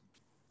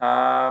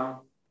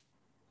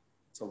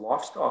 It's a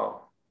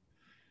lifestyle.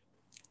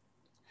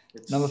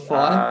 It's, Number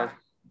five,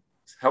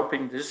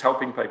 helping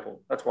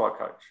people. That's why I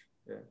coach.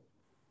 Yeah.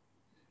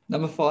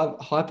 Number five,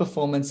 high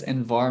performance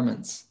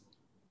environments.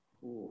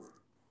 Ooh.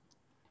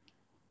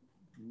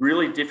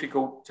 Really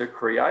difficult to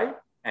create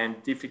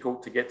and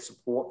difficult to get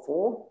support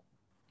for.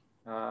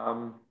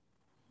 I'm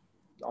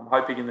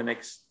hoping in the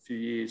next few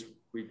years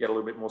we get a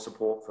little bit more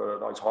support for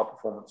those high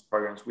performance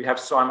programs. We have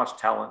so much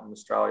talent in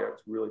Australia.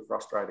 It's really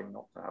frustrating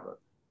not to have it.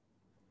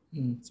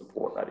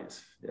 Support, that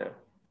is. Yeah.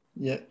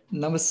 Yeah.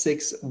 Number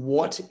six,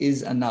 what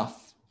is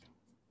enough?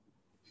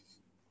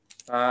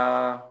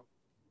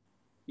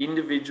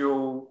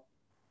 Individual,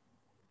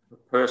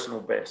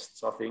 personal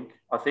bests, I think.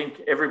 I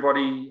think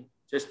everybody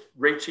just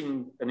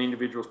reaching an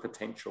individual's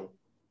potential,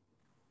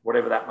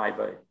 whatever that may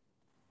be.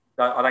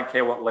 I don't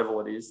care what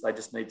level it is. They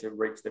just need to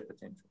reach their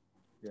potential.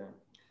 Yeah.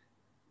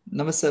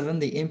 Number seven,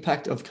 the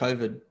impact of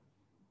COVID.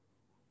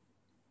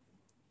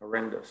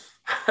 Horrendous.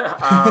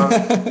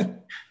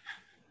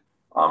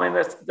 I I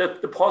mean,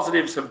 the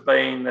positives have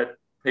been that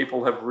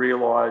people have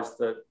realised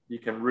that you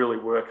can really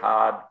work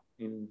hard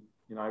in,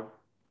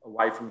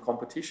 away from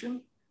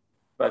competition,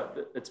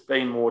 but it's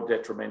been more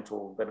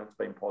detrimental than it's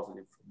been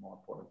positive from my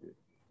point of view,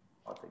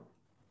 I think.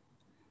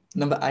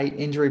 Number 8,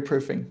 injury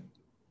proofing.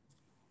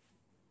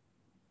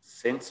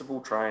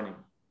 Sensible training.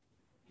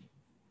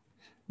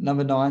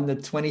 Number 9, the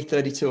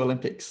 2032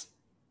 Olympics.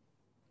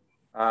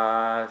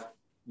 Yeah,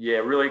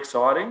 really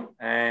exciting.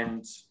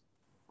 And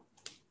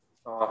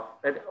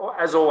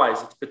as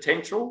always, it's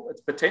potential.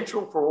 It's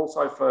potential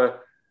for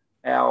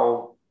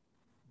our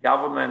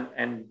government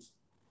and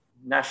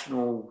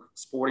national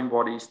sporting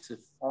bodies to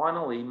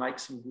finally make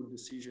some good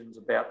decisions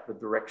about the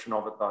direction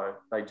of it, though.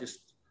 They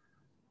just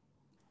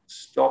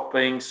stop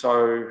being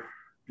so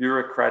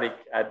bureaucratic,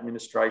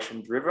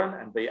 administration driven,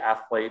 and be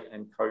athlete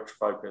and coach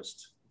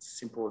focused. It's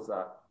simple as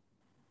that.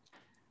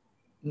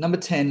 Number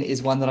 10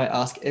 is one that I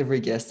ask every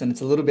guest, and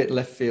it's a little bit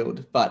left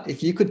field, but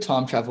if you could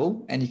time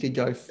travel and you could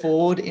go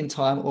forward in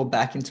time or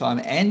back in time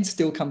and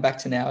still come back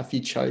to now if you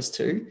chose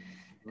to,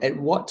 at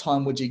what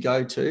time would you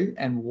go to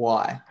and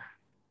why?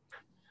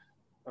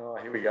 Oh,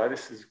 here we go.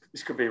 This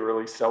could be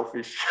really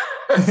selfish.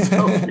 That's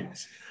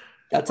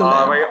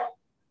allowed.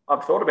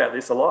 I've thought about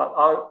this a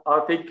lot. I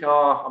think,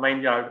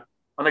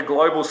 on a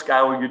global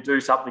scale, you do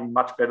something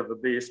much better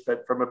than this,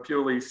 but from a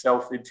purely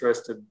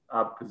self-interested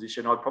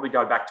position, I'd probably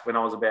go back to when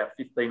I was about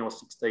 15 or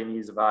 16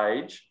 years of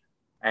age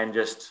and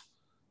just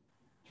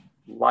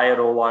lay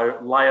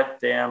it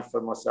down for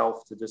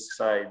myself to just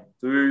say,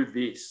 do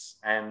this,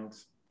 and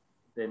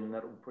then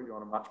that'll put you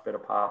on a much better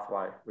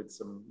pathway with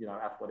some,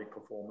 athletic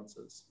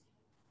performances.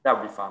 That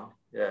would be fun.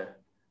 Yeah.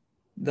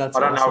 That's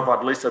I don't awesome. know if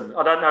I'd listen.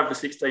 I don't know if the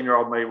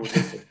 16-year-old me would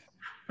listen.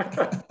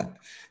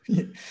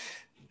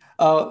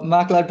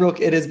 Mark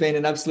Ladbrook, it has been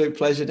an absolute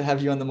pleasure to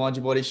have you on the Mind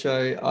Your Body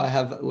show. I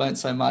have learned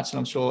so much, and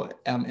I'm sure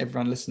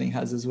everyone listening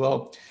has as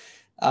well.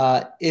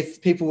 If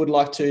people would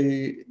like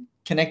to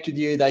connect with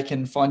you, they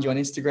can find you on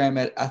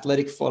Instagram at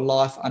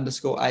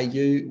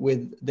athletic4life_AU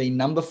with the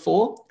number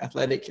 4,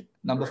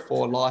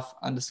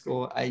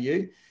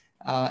 athletic4life_AU.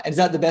 And is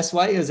that the best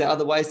way, or is there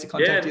other ways to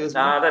contact you as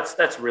well? No,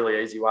 that's a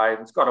really easy way.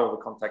 It's got all the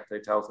contact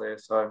details there.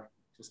 So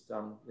just,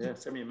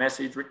 send me a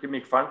message, give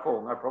me a phone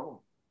call, no problem.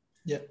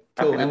 Yeah,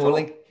 cool. And we'll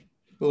link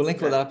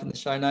all that up in the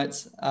show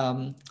notes.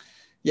 I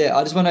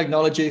just want to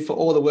acknowledge you for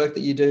all the work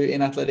that you do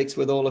in athletics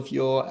with all of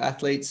your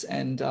athletes,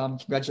 and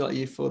congratulate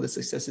you for the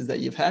successes that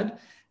you've had.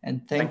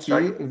 And thanks,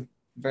 you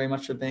very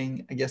much for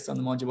being a guest on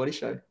the Mind Your Body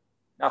show.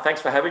 No, thanks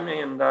for having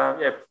me. And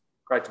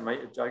great to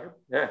meet you, Jacob.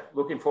 Yeah,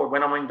 looking forward.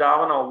 When I'm in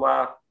Darwin, I'll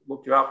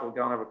look you up. We'll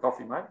go and have a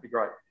coffee, mate. It'd be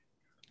great.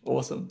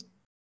 Awesome.